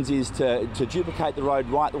the options is to duplicate the road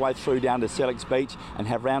right the way through down to Sellex Beach and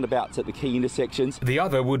have roundabouts at the key intersections. The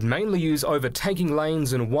other would mainly use overtaking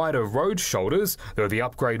lanes and wider road shoulders, though the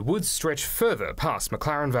upgrade would stretch further past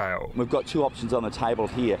McLaren Vale. We've got two options on the table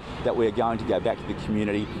here that we're going to go back to the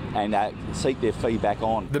community and seek their feedback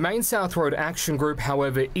on. The Main South Road Action Group,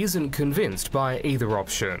 however, isn't convinced by either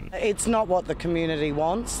option. It's not what the community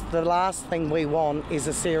wants. The last thing we want is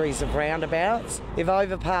a series of roundabouts. If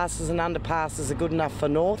overpasses and underpasses are good enough for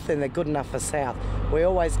north, then they're good enough for south. We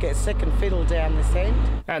always get second fiddle down this end.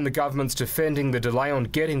 And the government's defending the delay on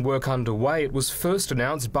getting work underway. It was first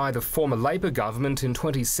announced by the former Labor government in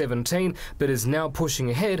 2017, but is now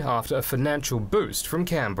pushing ahead after a financial boost from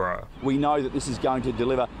Canberra. We know that this is going to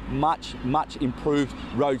deliver much improved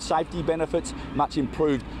road safety benefits, much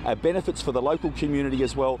improved benefits for the local community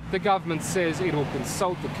as well. The government says it will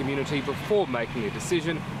consult the community before making a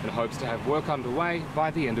decision and hopes to have work underway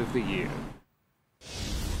by the end of the year.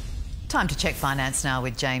 Time to check finance now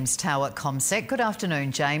with James Tower at ComSec. Good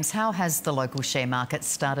afternoon, James. How has the local share market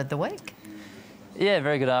started the week? Yeah,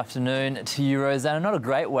 very good afternoon to you, Rosanna. Not a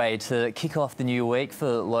great way to kick off the new week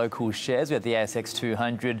for local shares. We had the ASX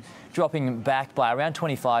 200 dropping back by around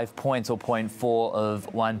 25 points or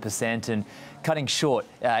 0.4%, and cutting short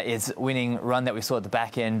its winning run that we saw at the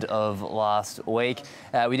back end of last week.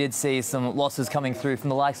 We did see some losses coming through from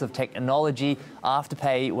the likes of technology.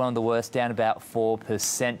 Afterpay, one of the worst, down about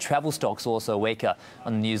 4%. Travel stocks also weaker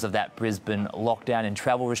on the news of that Brisbane lockdown and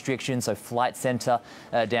travel restrictions. So Flight Centre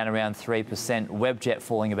down around 3%. Webjet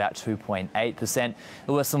falling about 2.8%. There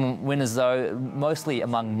were some winners though, mostly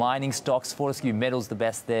among mining stocks. Fortescue Metals the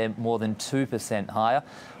best there, more than 2% higher.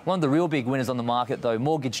 One of the real big winners on the market, though,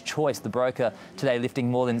 Mortgage Choice, the broker, today lifting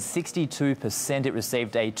more than 62%. It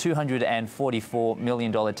received a $244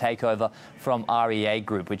 million takeover from REA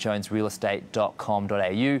Group, which owns realestate.com.au.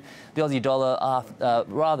 The Aussie dollar,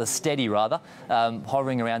 rather steady,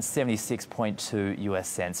 hovering around 76.2 US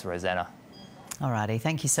cents. Rosanna. Alrighty,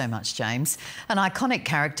 thank you so much, James. An iconic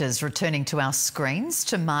character's returning to our screens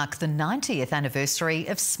to mark the 90th anniversary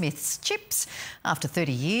of Smith's Chips. After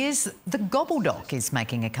 30 years, the Gobbledoc is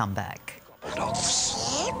making a comeback.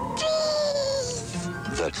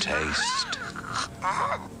 The taste.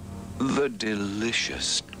 The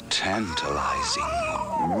delicious, tantalising,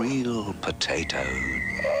 real potato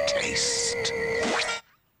taste.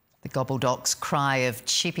 The Gobbledoc's cry of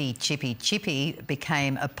chippy, chippy, chippy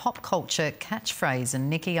became a pop culture catchphrase. And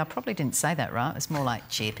Nikki, I probably didn't say that right. It was more like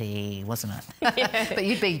chippy, wasn't it? Yeah. But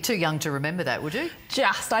you'd be too young to remember that, would you?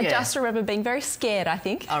 I just remember being very scared, I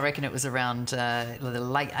think. I reckon it was around the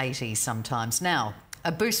late 80s sometimes. Now,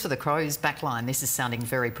 a boost for the Crows backline. This is sounding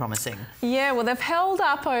very promising. Yeah, well, they've held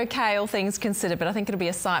up okay, all things considered, but I think it'll be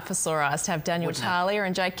a sight for sore eyes to have Daniel Talia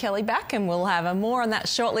and Jake Kelly back, and we'll have more on that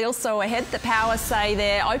shortly. Also ahead, the Power say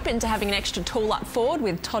they're open to having an extra tool up forward,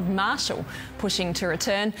 with Todd Marshall pushing to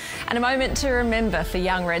return. And a moment to remember for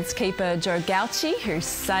young Reds keeper Joe Gauchi, who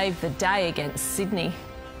saved the day against Sydney.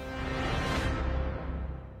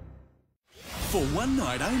 For one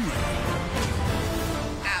night only.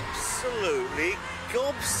 Absolutely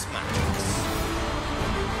gobsmacked.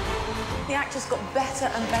 The actor's got better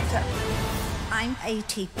and better. I'm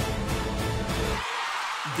 80.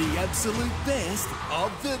 The absolute best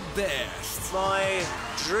of the best. My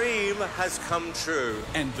dream has come true.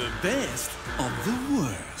 And the best of the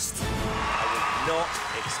worst. I was not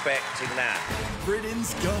expecting that.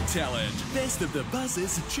 Britain's Got Talent. Best of the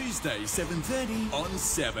Buzzers, Tuesday, 7:30 on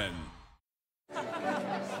 7.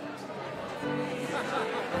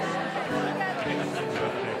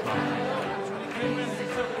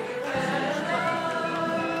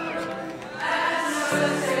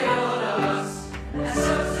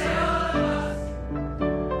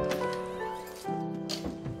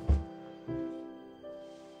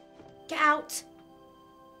 Get out.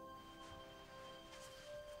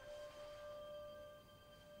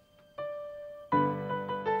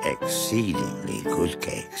 Exceedingly good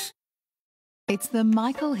cakes. It's the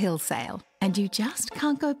Michael Hill sale, and you just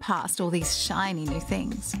can't go past all these shiny new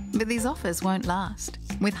things. But these offers won't last.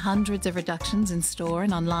 With hundreds of reductions in store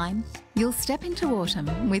and online, you'll step into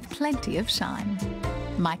autumn with plenty of shine.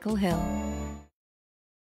 Michael Hill.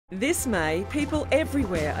 This May, people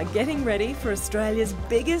everywhere are getting ready for Australia's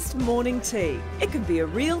biggest morning tea. It could be a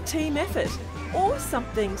real team effort or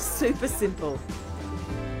something super simple.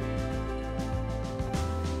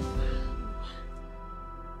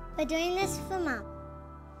 We're doing this for Mum.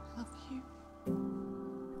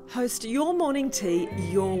 Host your morning tea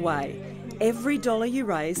your way. Every dollar you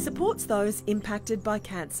raise supports those impacted by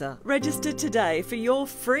cancer. Register today for your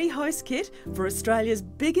free host kit for Australia's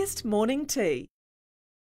biggest morning tea.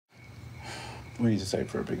 We need to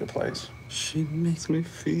save for a bigger place. She makes me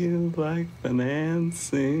feel like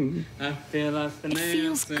financing. I feel like financing. It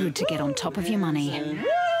feels good to get on top of your money.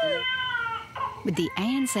 With the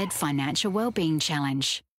ANZ Financial Wellbeing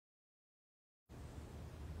Challenge.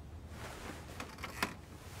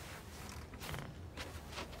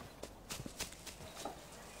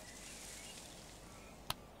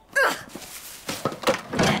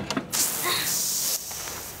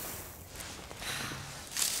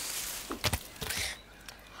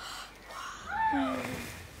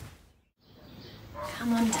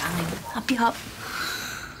 Come on, darling. Up you hop.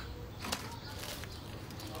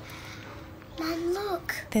 Mum,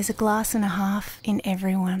 look. There's a glass and a half in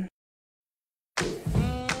everyone.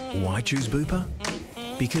 Why choose Bupa?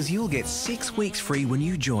 Because you'll get 6 weeks free when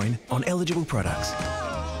you join on eligible products.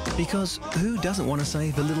 Because who doesn't want to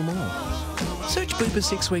save a little more? Search Bupa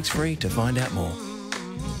 6 weeks free to find out more.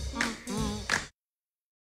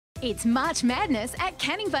 It's March Madness at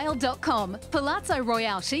CanningVale.com. Palazzo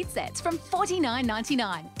Royale sheet sets from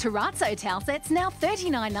 $49.99. Terrazzo towel sets now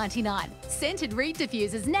 $39.99. Scented reed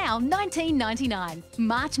diffusers now $19.99.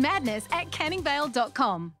 March Madness at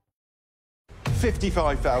CanningVale.com.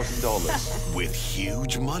 $55,000. With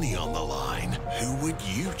huge money on the line, who would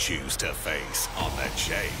you choose to face on The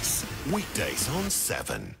Chase? Weekdays on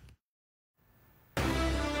 7.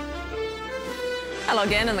 Hello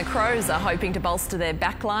again, and the Crows are hoping to bolster their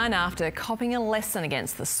backline after copping a lesson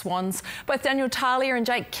against the Swans. Both Daniel Talia and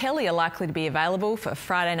Jake Kelly are likely to be available for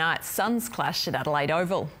Friday night's Suns clash at Adelaide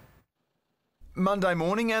Oval. Monday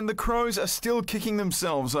morning, and the Crows are still kicking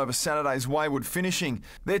themselves over Saturday's wayward finishing.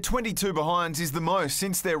 Their 22 behinds is the most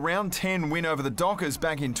since their round 10 win over the Dockers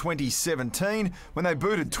back in 2017 when they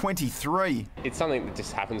booted 23. It's something that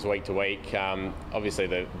just happens week to week. Obviously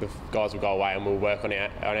the guys will go away and we'll work on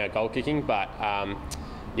our goal kicking, but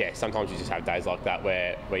yeah, sometimes you just have days like that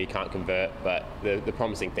where you can't convert, but the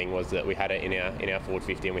promising thing was that we had it in our forward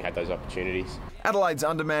 50 and we had those opportunities. Adelade's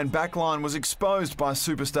undermanned backline was exposed by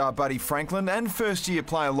superstar Buddy Franklin and first-year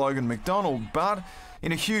player Logan McDonald, but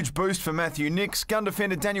in a huge boost for Matthew Nicks, gun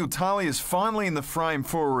defender Daniel Talia is finally in the frame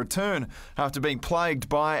for a return after being plagued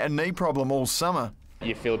by a knee problem all summer.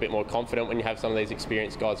 You feel a bit more confident when you have some of these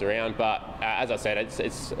experienced guys around, but as I said,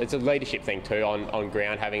 it's a leadership thing too on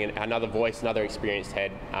ground, having another voice, another experienced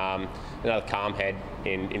head, another calm head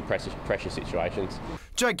in pressure situations.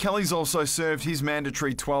 Jake Kelly's also served his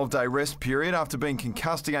mandatory 12-day rest period after being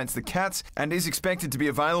concussed against the Cats and is expected to be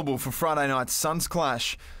available for Friday night's Suns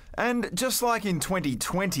clash. And just like in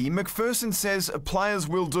 2020, McPherson says players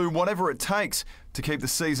will do whatever it takes to keep the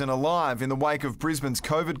season alive in the wake of Brisbane's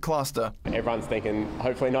COVID cluster. Everyone's thinking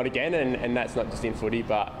hopefully not again, and that's not just in footy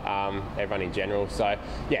but everyone in general. So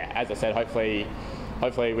yeah, as I said, hopefully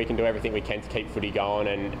we can do everything we can to keep footy going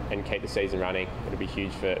and keep the season running. It'll be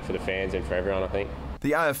huge for the fans and for everyone, I think.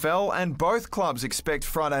 The AFL and both clubs expect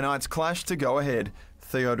Friday night's clash to go ahead.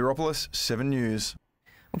 Theo Duropoulos, 7 News.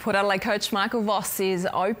 Port Adelaide coach Michael Voss is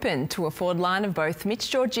open to a forward line of both Mitch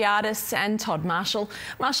Georgiadis and Todd Marshall.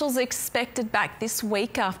 Marshall's expected back this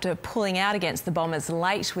week after pulling out against the Bombers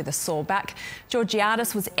late with a sore back.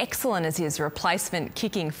 Georgiadis was excellent as his replacement,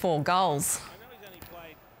 kicking 4 goals.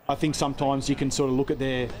 I think sometimes you can sort of look at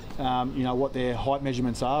their, what their height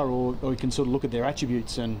measurements are, or you can sort of look at their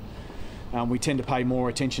attributes, and we tend to pay more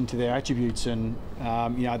attention to their attributes. And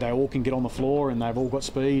they all can get on the floor, and they've all got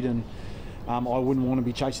speed, and I wouldn't want to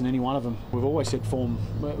be chasing any one of them. We've always said form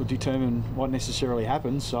will determine what necessarily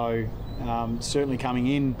happens. So certainly coming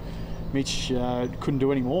in, Mitch couldn't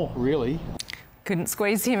do any more, really. Couldn't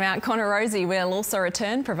squeeze him out. Connor Rosie will also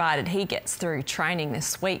return, provided he gets through training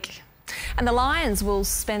this week. And the Lions will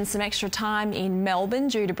spend some extra time in Melbourne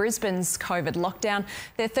due to Brisbane's COVID lockdown.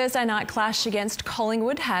 Their Thursday night clash against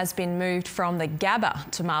Collingwood has been moved from the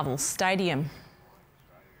Gabba to Marvel Stadium.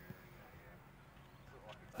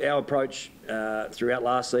 Our approach throughout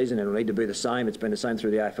last season, and it'll need to be the same, it's been the same through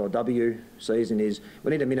the AFLW season, is we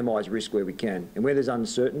need to minimise risk where we can. And where there's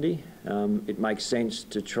uncertainty, it makes sense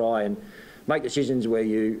to try and make decisions where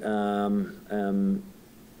you don't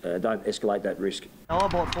escalate that risk. I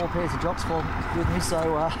bought 4 pairs of jocks with me, so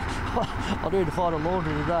I'll do the fight of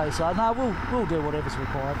laundry today. So no, we'll do whatever's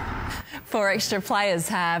required. 4 extra players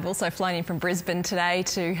have also flown in from Brisbane today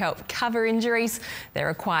to help cover injuries. They're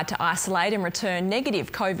required to isolate and return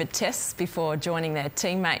negative COVID tests before joining their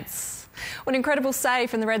teammates. An incredible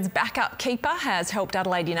save from the Reds' backup keeper has helped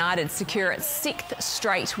Adelaide United secure its 6th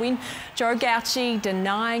straight win. Joe Gauci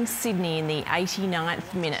denying Sydney in the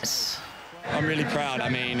 89th minute. I'm really proud. I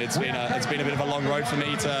mean, it's been a bit of a long road for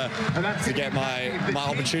me to get my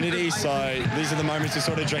opportunity. So these are the moments you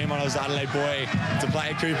sort of dream on as an Adelaide boy, to play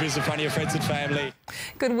at Coopers in front of your friends and family.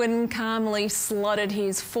 Goodwin calmly slotted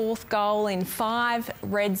his 4th goal in 5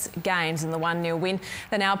 Reds games in the 1-0 win.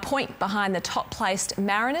 They're now a point behind the top-placed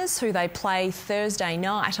Mariners, who they play Thursday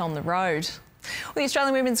night on the road. Well, the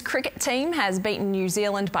Australian women's cricket team has beaten New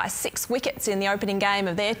Zealand by 6 wickets in the opening game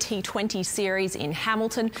of their T20 series in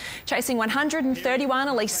Hamilton. Chasing 131,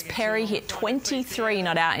 Elise Perry hit 23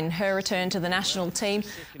 not out in her return to the national team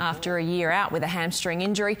after a year out with a hamstring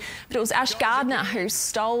injury. But it was Ash Gardner who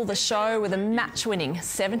stole the show with a match-winning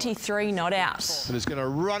 73 not out. And is going to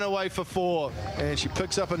run away for 4, and she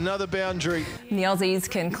picks up another boundary. And the Aussies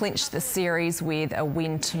can clinch the series with a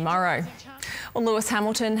win tomorrow. Well, Lewis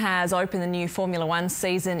Hamilton has opened the new Formula One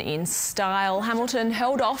season in style. Hamilton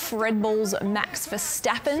held off Red Bull's Max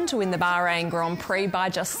Verstappen to win the Bahrain Grand Prix by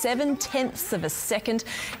just 0.7 of a second.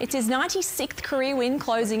 It's his 96th career win,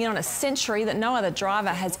 closing in on a century that no other driver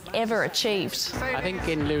has ever achieved. I think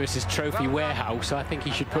in Lewis's trophy warehouse, I think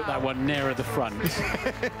he should put that one nearer the front.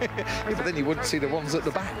 Yeah, but then you wouldn't see the ones at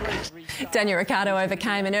the back. Daniel Ricciardo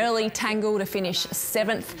overcame an early tangle to finish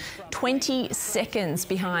 7th, 20 seconds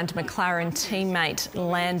behind McLaren teammate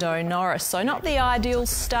Lando Norris. So So not the ideal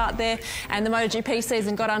start there. And the MotoGP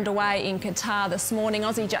season got underway in Qatar this morning.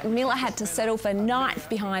 Aussie Jack Miller had to settle for 9th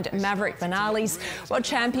behind Maverick Vinales. World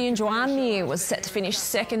champion Joan Mir was set to finish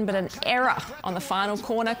second, but an error on the final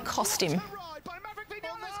corner cost him.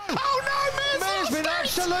 Oh no, Mir's been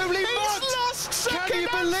absolutely mocked. Can you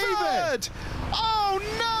believe it? Oh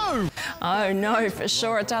no! Oh no, for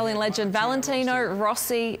sure. Italian legend Valentino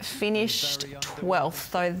Rossi finished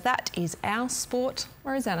 12th. So that is our sport.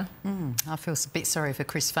 Rosanna. I feel a bit sorry for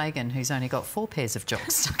Chris Fagan, who's only got 4 pairs of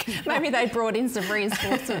jocks stuck in. Maybe they brought in some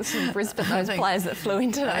reinforcements from Brisbane, those players that flew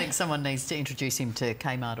in today. I think someone needs to introduce him to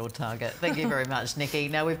Kmart or Target. Thank you very much, Nikki.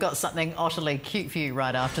 Now, we've got something utterly cute for you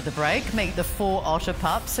right after the break. Meet the 4 otter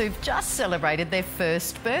pups who've just celebrated their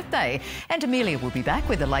 1st birthday. And Amelia will be back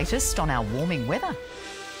with the latest on our warming weather.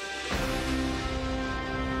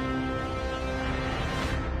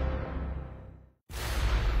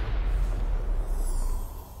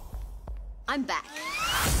 I'm back.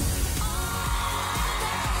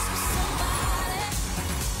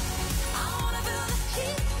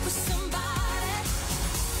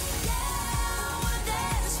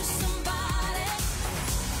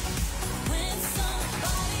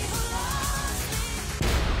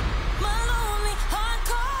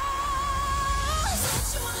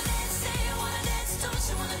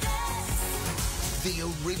 The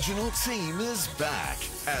original team is back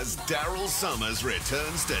as Daryl Summers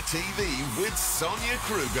returns to TV with Sonia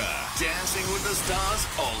Kruger. Dancing with the Stars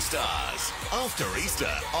All-Stars. After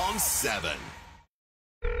Easter on 7.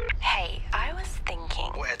 Hey, I was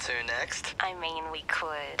thinking... Where to next? I mean, we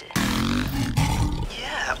could...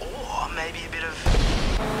 Yeah, or maybe a bit of...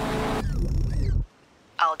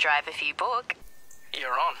 I'll drive if you book.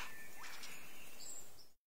 You're on.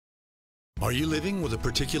 Are you living with a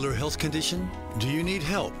particular health condition? Do you need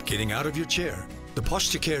help getting out of your chair? The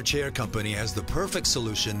Posture Chair Company has the perfect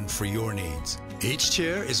solution for your needs. Each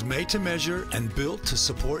chair is made to measure and built to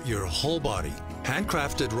support your whole body.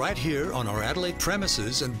 Handcrafted right here on our Adelaide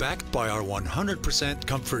premises and backed by our 100%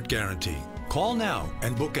 comfort guarantee. Call now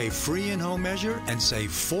and book a free in-home measure and save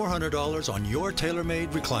 $400 on your tailor-made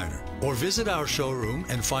recliner. Or visit our showroom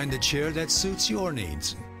and find the chair that suits your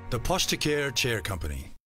needs. The Posture Chair Company.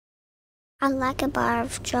 I'd like a bar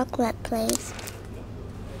of chocolate, please.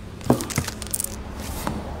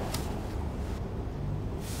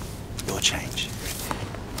 Your change.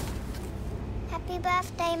 Happy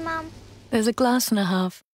birthday, Mum. There's a glass and a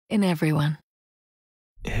half in everyone.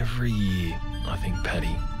 Every year, I think,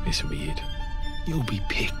 Paddy, this will be it. You'll be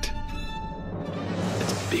picked.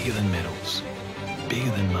 It's bigger than medals, bigger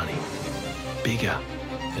than money, bigger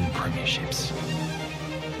than premierships.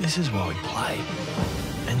 This is why we play.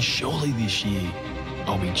 And surely this year,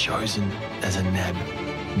 I'll be chosen as a NAB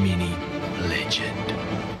mini legend.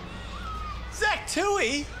 Zach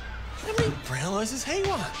Toohey? How many Brownlows has he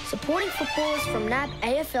won? Supporting footballers from NAB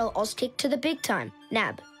AFL Auskick to the big time.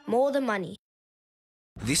 NAB, more than money.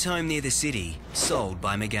 This home near the city, sold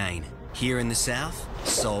by McGain. Here in the south,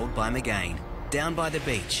 sold by McGain. Down by the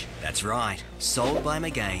beach, that's right, sold by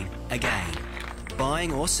McGain again.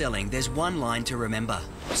 Buying or selling, there's one line to remember.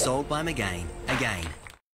 Sold by McGain again.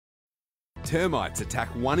 Termites attack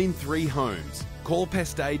 1 in 3 homes. Call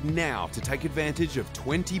Pest Aid now to take advantage of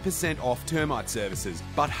 20% off termite services.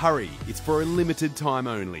 But hurry, it's for a limited time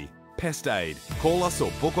only. Pest Aid. Call us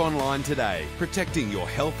or book online today. Protecting your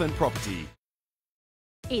health and property.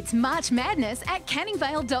 It's March Madness at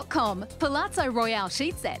CanningVale.com. Palazzo Royale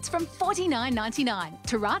sheet sets from $49.99.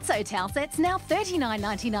 Terrazzo towel sets now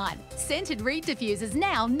 $39.99. Scented reed diffusers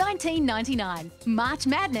now $19.99. March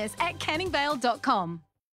Madness at CanningVale.com.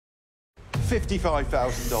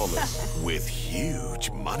 $55,000. With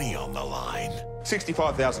huge money on the line.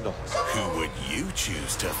 $65,000. Who would you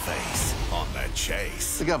choose to face on The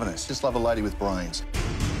Chase? The governess. Just love a lady with brains.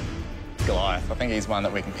 Goliath. I think he's one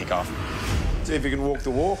that we can pick off. See if he can walk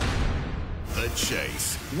the walk. The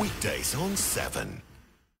Chase. Weekdays on 7.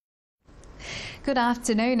 Good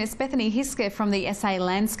afternoon. It's Bethany Hisker from the SA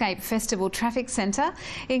Landscape Festival Traffic Centre.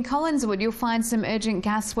 In Collinswood, you'll find some urgent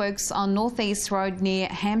gas works on North East Road near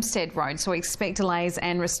Hampstead Road, so expect delays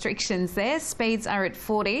and restrictions there. Speeds are at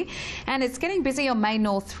 40, and it's getting busy on May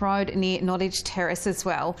North Road near Nottage Terrace as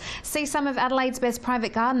well. See some of Adelaide's best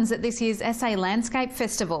private gardens at this year's SA Landscape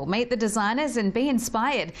Festival. Meet the designers and be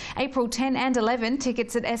inspired. April 10 and 11,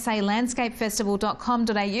 tickets at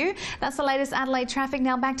salandscapefestival.com.au. That's the latest Adelaide traffic.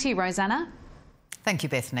 Now back to you, Rosanna. Thank you,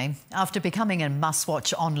 Bethany. After becoming a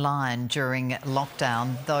must-watch online during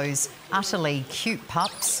lockdown, those utterly cute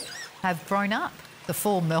pups have grown up. The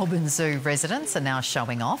 4 Melbourne Zoo residents are now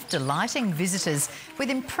showing off, delighting visitors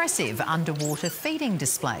with impressive underwater feeding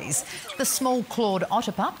displays. The small clawed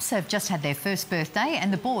otter pups have just had their first birthday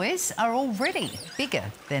and the boys are already bigger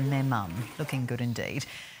than their mum. Looking good indeed.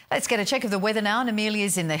 Let's get a check of the weather now, and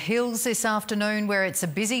Amelia's in the hills this afternoon where it's a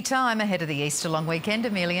busy time ahead of the Easter long weekend.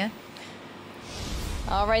 Amelia.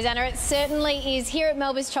 Oh, Rosanna, it certainly is. Here at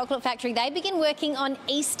Melbourne's Chocolate Factory, they begin working on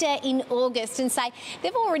Easter in August and say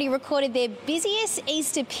they've already recorded their busiest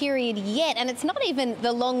Easter period yet, and it's not even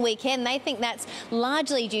the long weekend. They think that's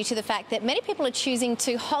largely due to the fact that many people are choosing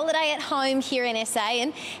to holiday at home here in SA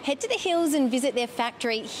and head to the hills and visit their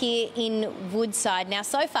factory here in Woodside. Now,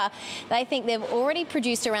 so far, they think they've already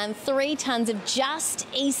produced around 3 tonnes of just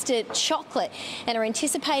Easter chocolate and are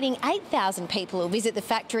anticipating 8,000 people will visit the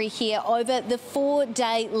factory here over the 4-day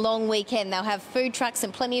long weekend. They'll have food trucks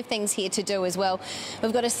and plenty of things here to do as well.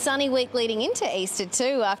 We've got a sunny week leading into Easter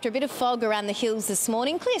too. After a bit of fog around the hills this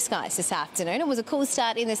morning, clear skies this afternoon. It was a cool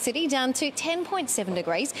start in the city, down to 10.7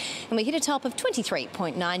 degrees, and we hit a top of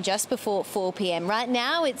 23.9 just before 4 p.m. Right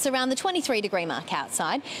now it's around the 23-degree mark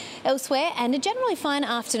outside. Elsewhere, and a generally fine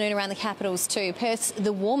afternoon around the capitals too. Perth's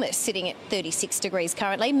the warmest, sitting at 36 degrees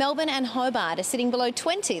currently. Melbourne and Hobart are sitting below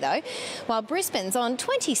 20 though, while Brisbane's on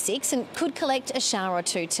 26 and could collect a shower or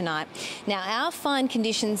 2 tonight. Now, our fine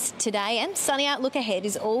conditions today and sunny outlook ahead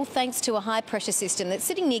is all thanks to a high pressure system that's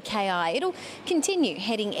sitting near KI. It'll continue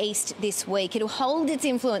heading east this week. It'll hold its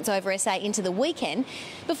influence over SA into the weekend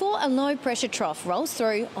before a low pressure trough rolls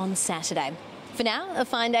through on Saturday. For now, a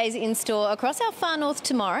fine day's in store across our far north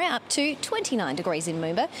tomorrow, up to 29 degrees in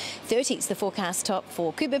Moomba. 30's the forecast top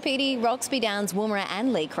for Cooper Pedy, Roxby Downs, Woomera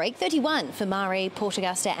and Lee Creek. 31 for Murray, Port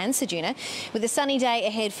Augusta and Ceduna, with a sunny day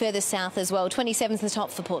ahead further south as well. 27's the top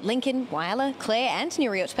for Port Lincoln, Whyalla, Clare and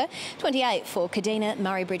Nuriutpa. 28 for Kadina,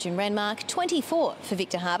 Murray Bridge and Renmark. 24 for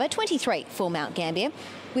Victor Harbour. 23 for Mount Gambier,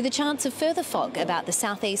 with a chance of further fog about the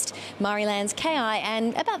southeast, Murraylands, KI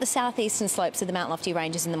and about the southeastern slopes of the Mount Lofty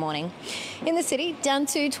Ranges in the morning. In the city, down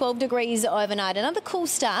to 12 degrees overnight. Another cool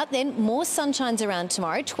start, then more sunshines around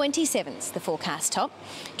tomorrow. 27's the forecast top.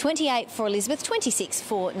 28 for Elizabeth, 26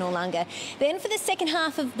 for Noarlunga. Then for the second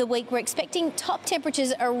half of the week, we're expecting top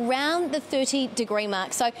temperatures around the 30-degree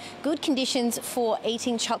mark. So good conditions for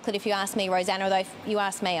eating chocolate, if you ask me, Rosanna. Although if you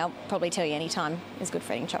ask me, I'll probably tell you any time is good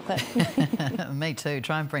for eating chocolate. Me too.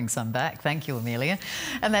 Try and bring some back. Thank you, Amelia.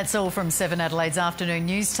 And that's all from 7 Adelaide's afternoon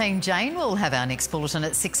news team. Jane will have our next bulletin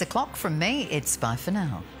at 6 o'clock. From me, it's bye for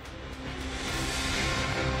now.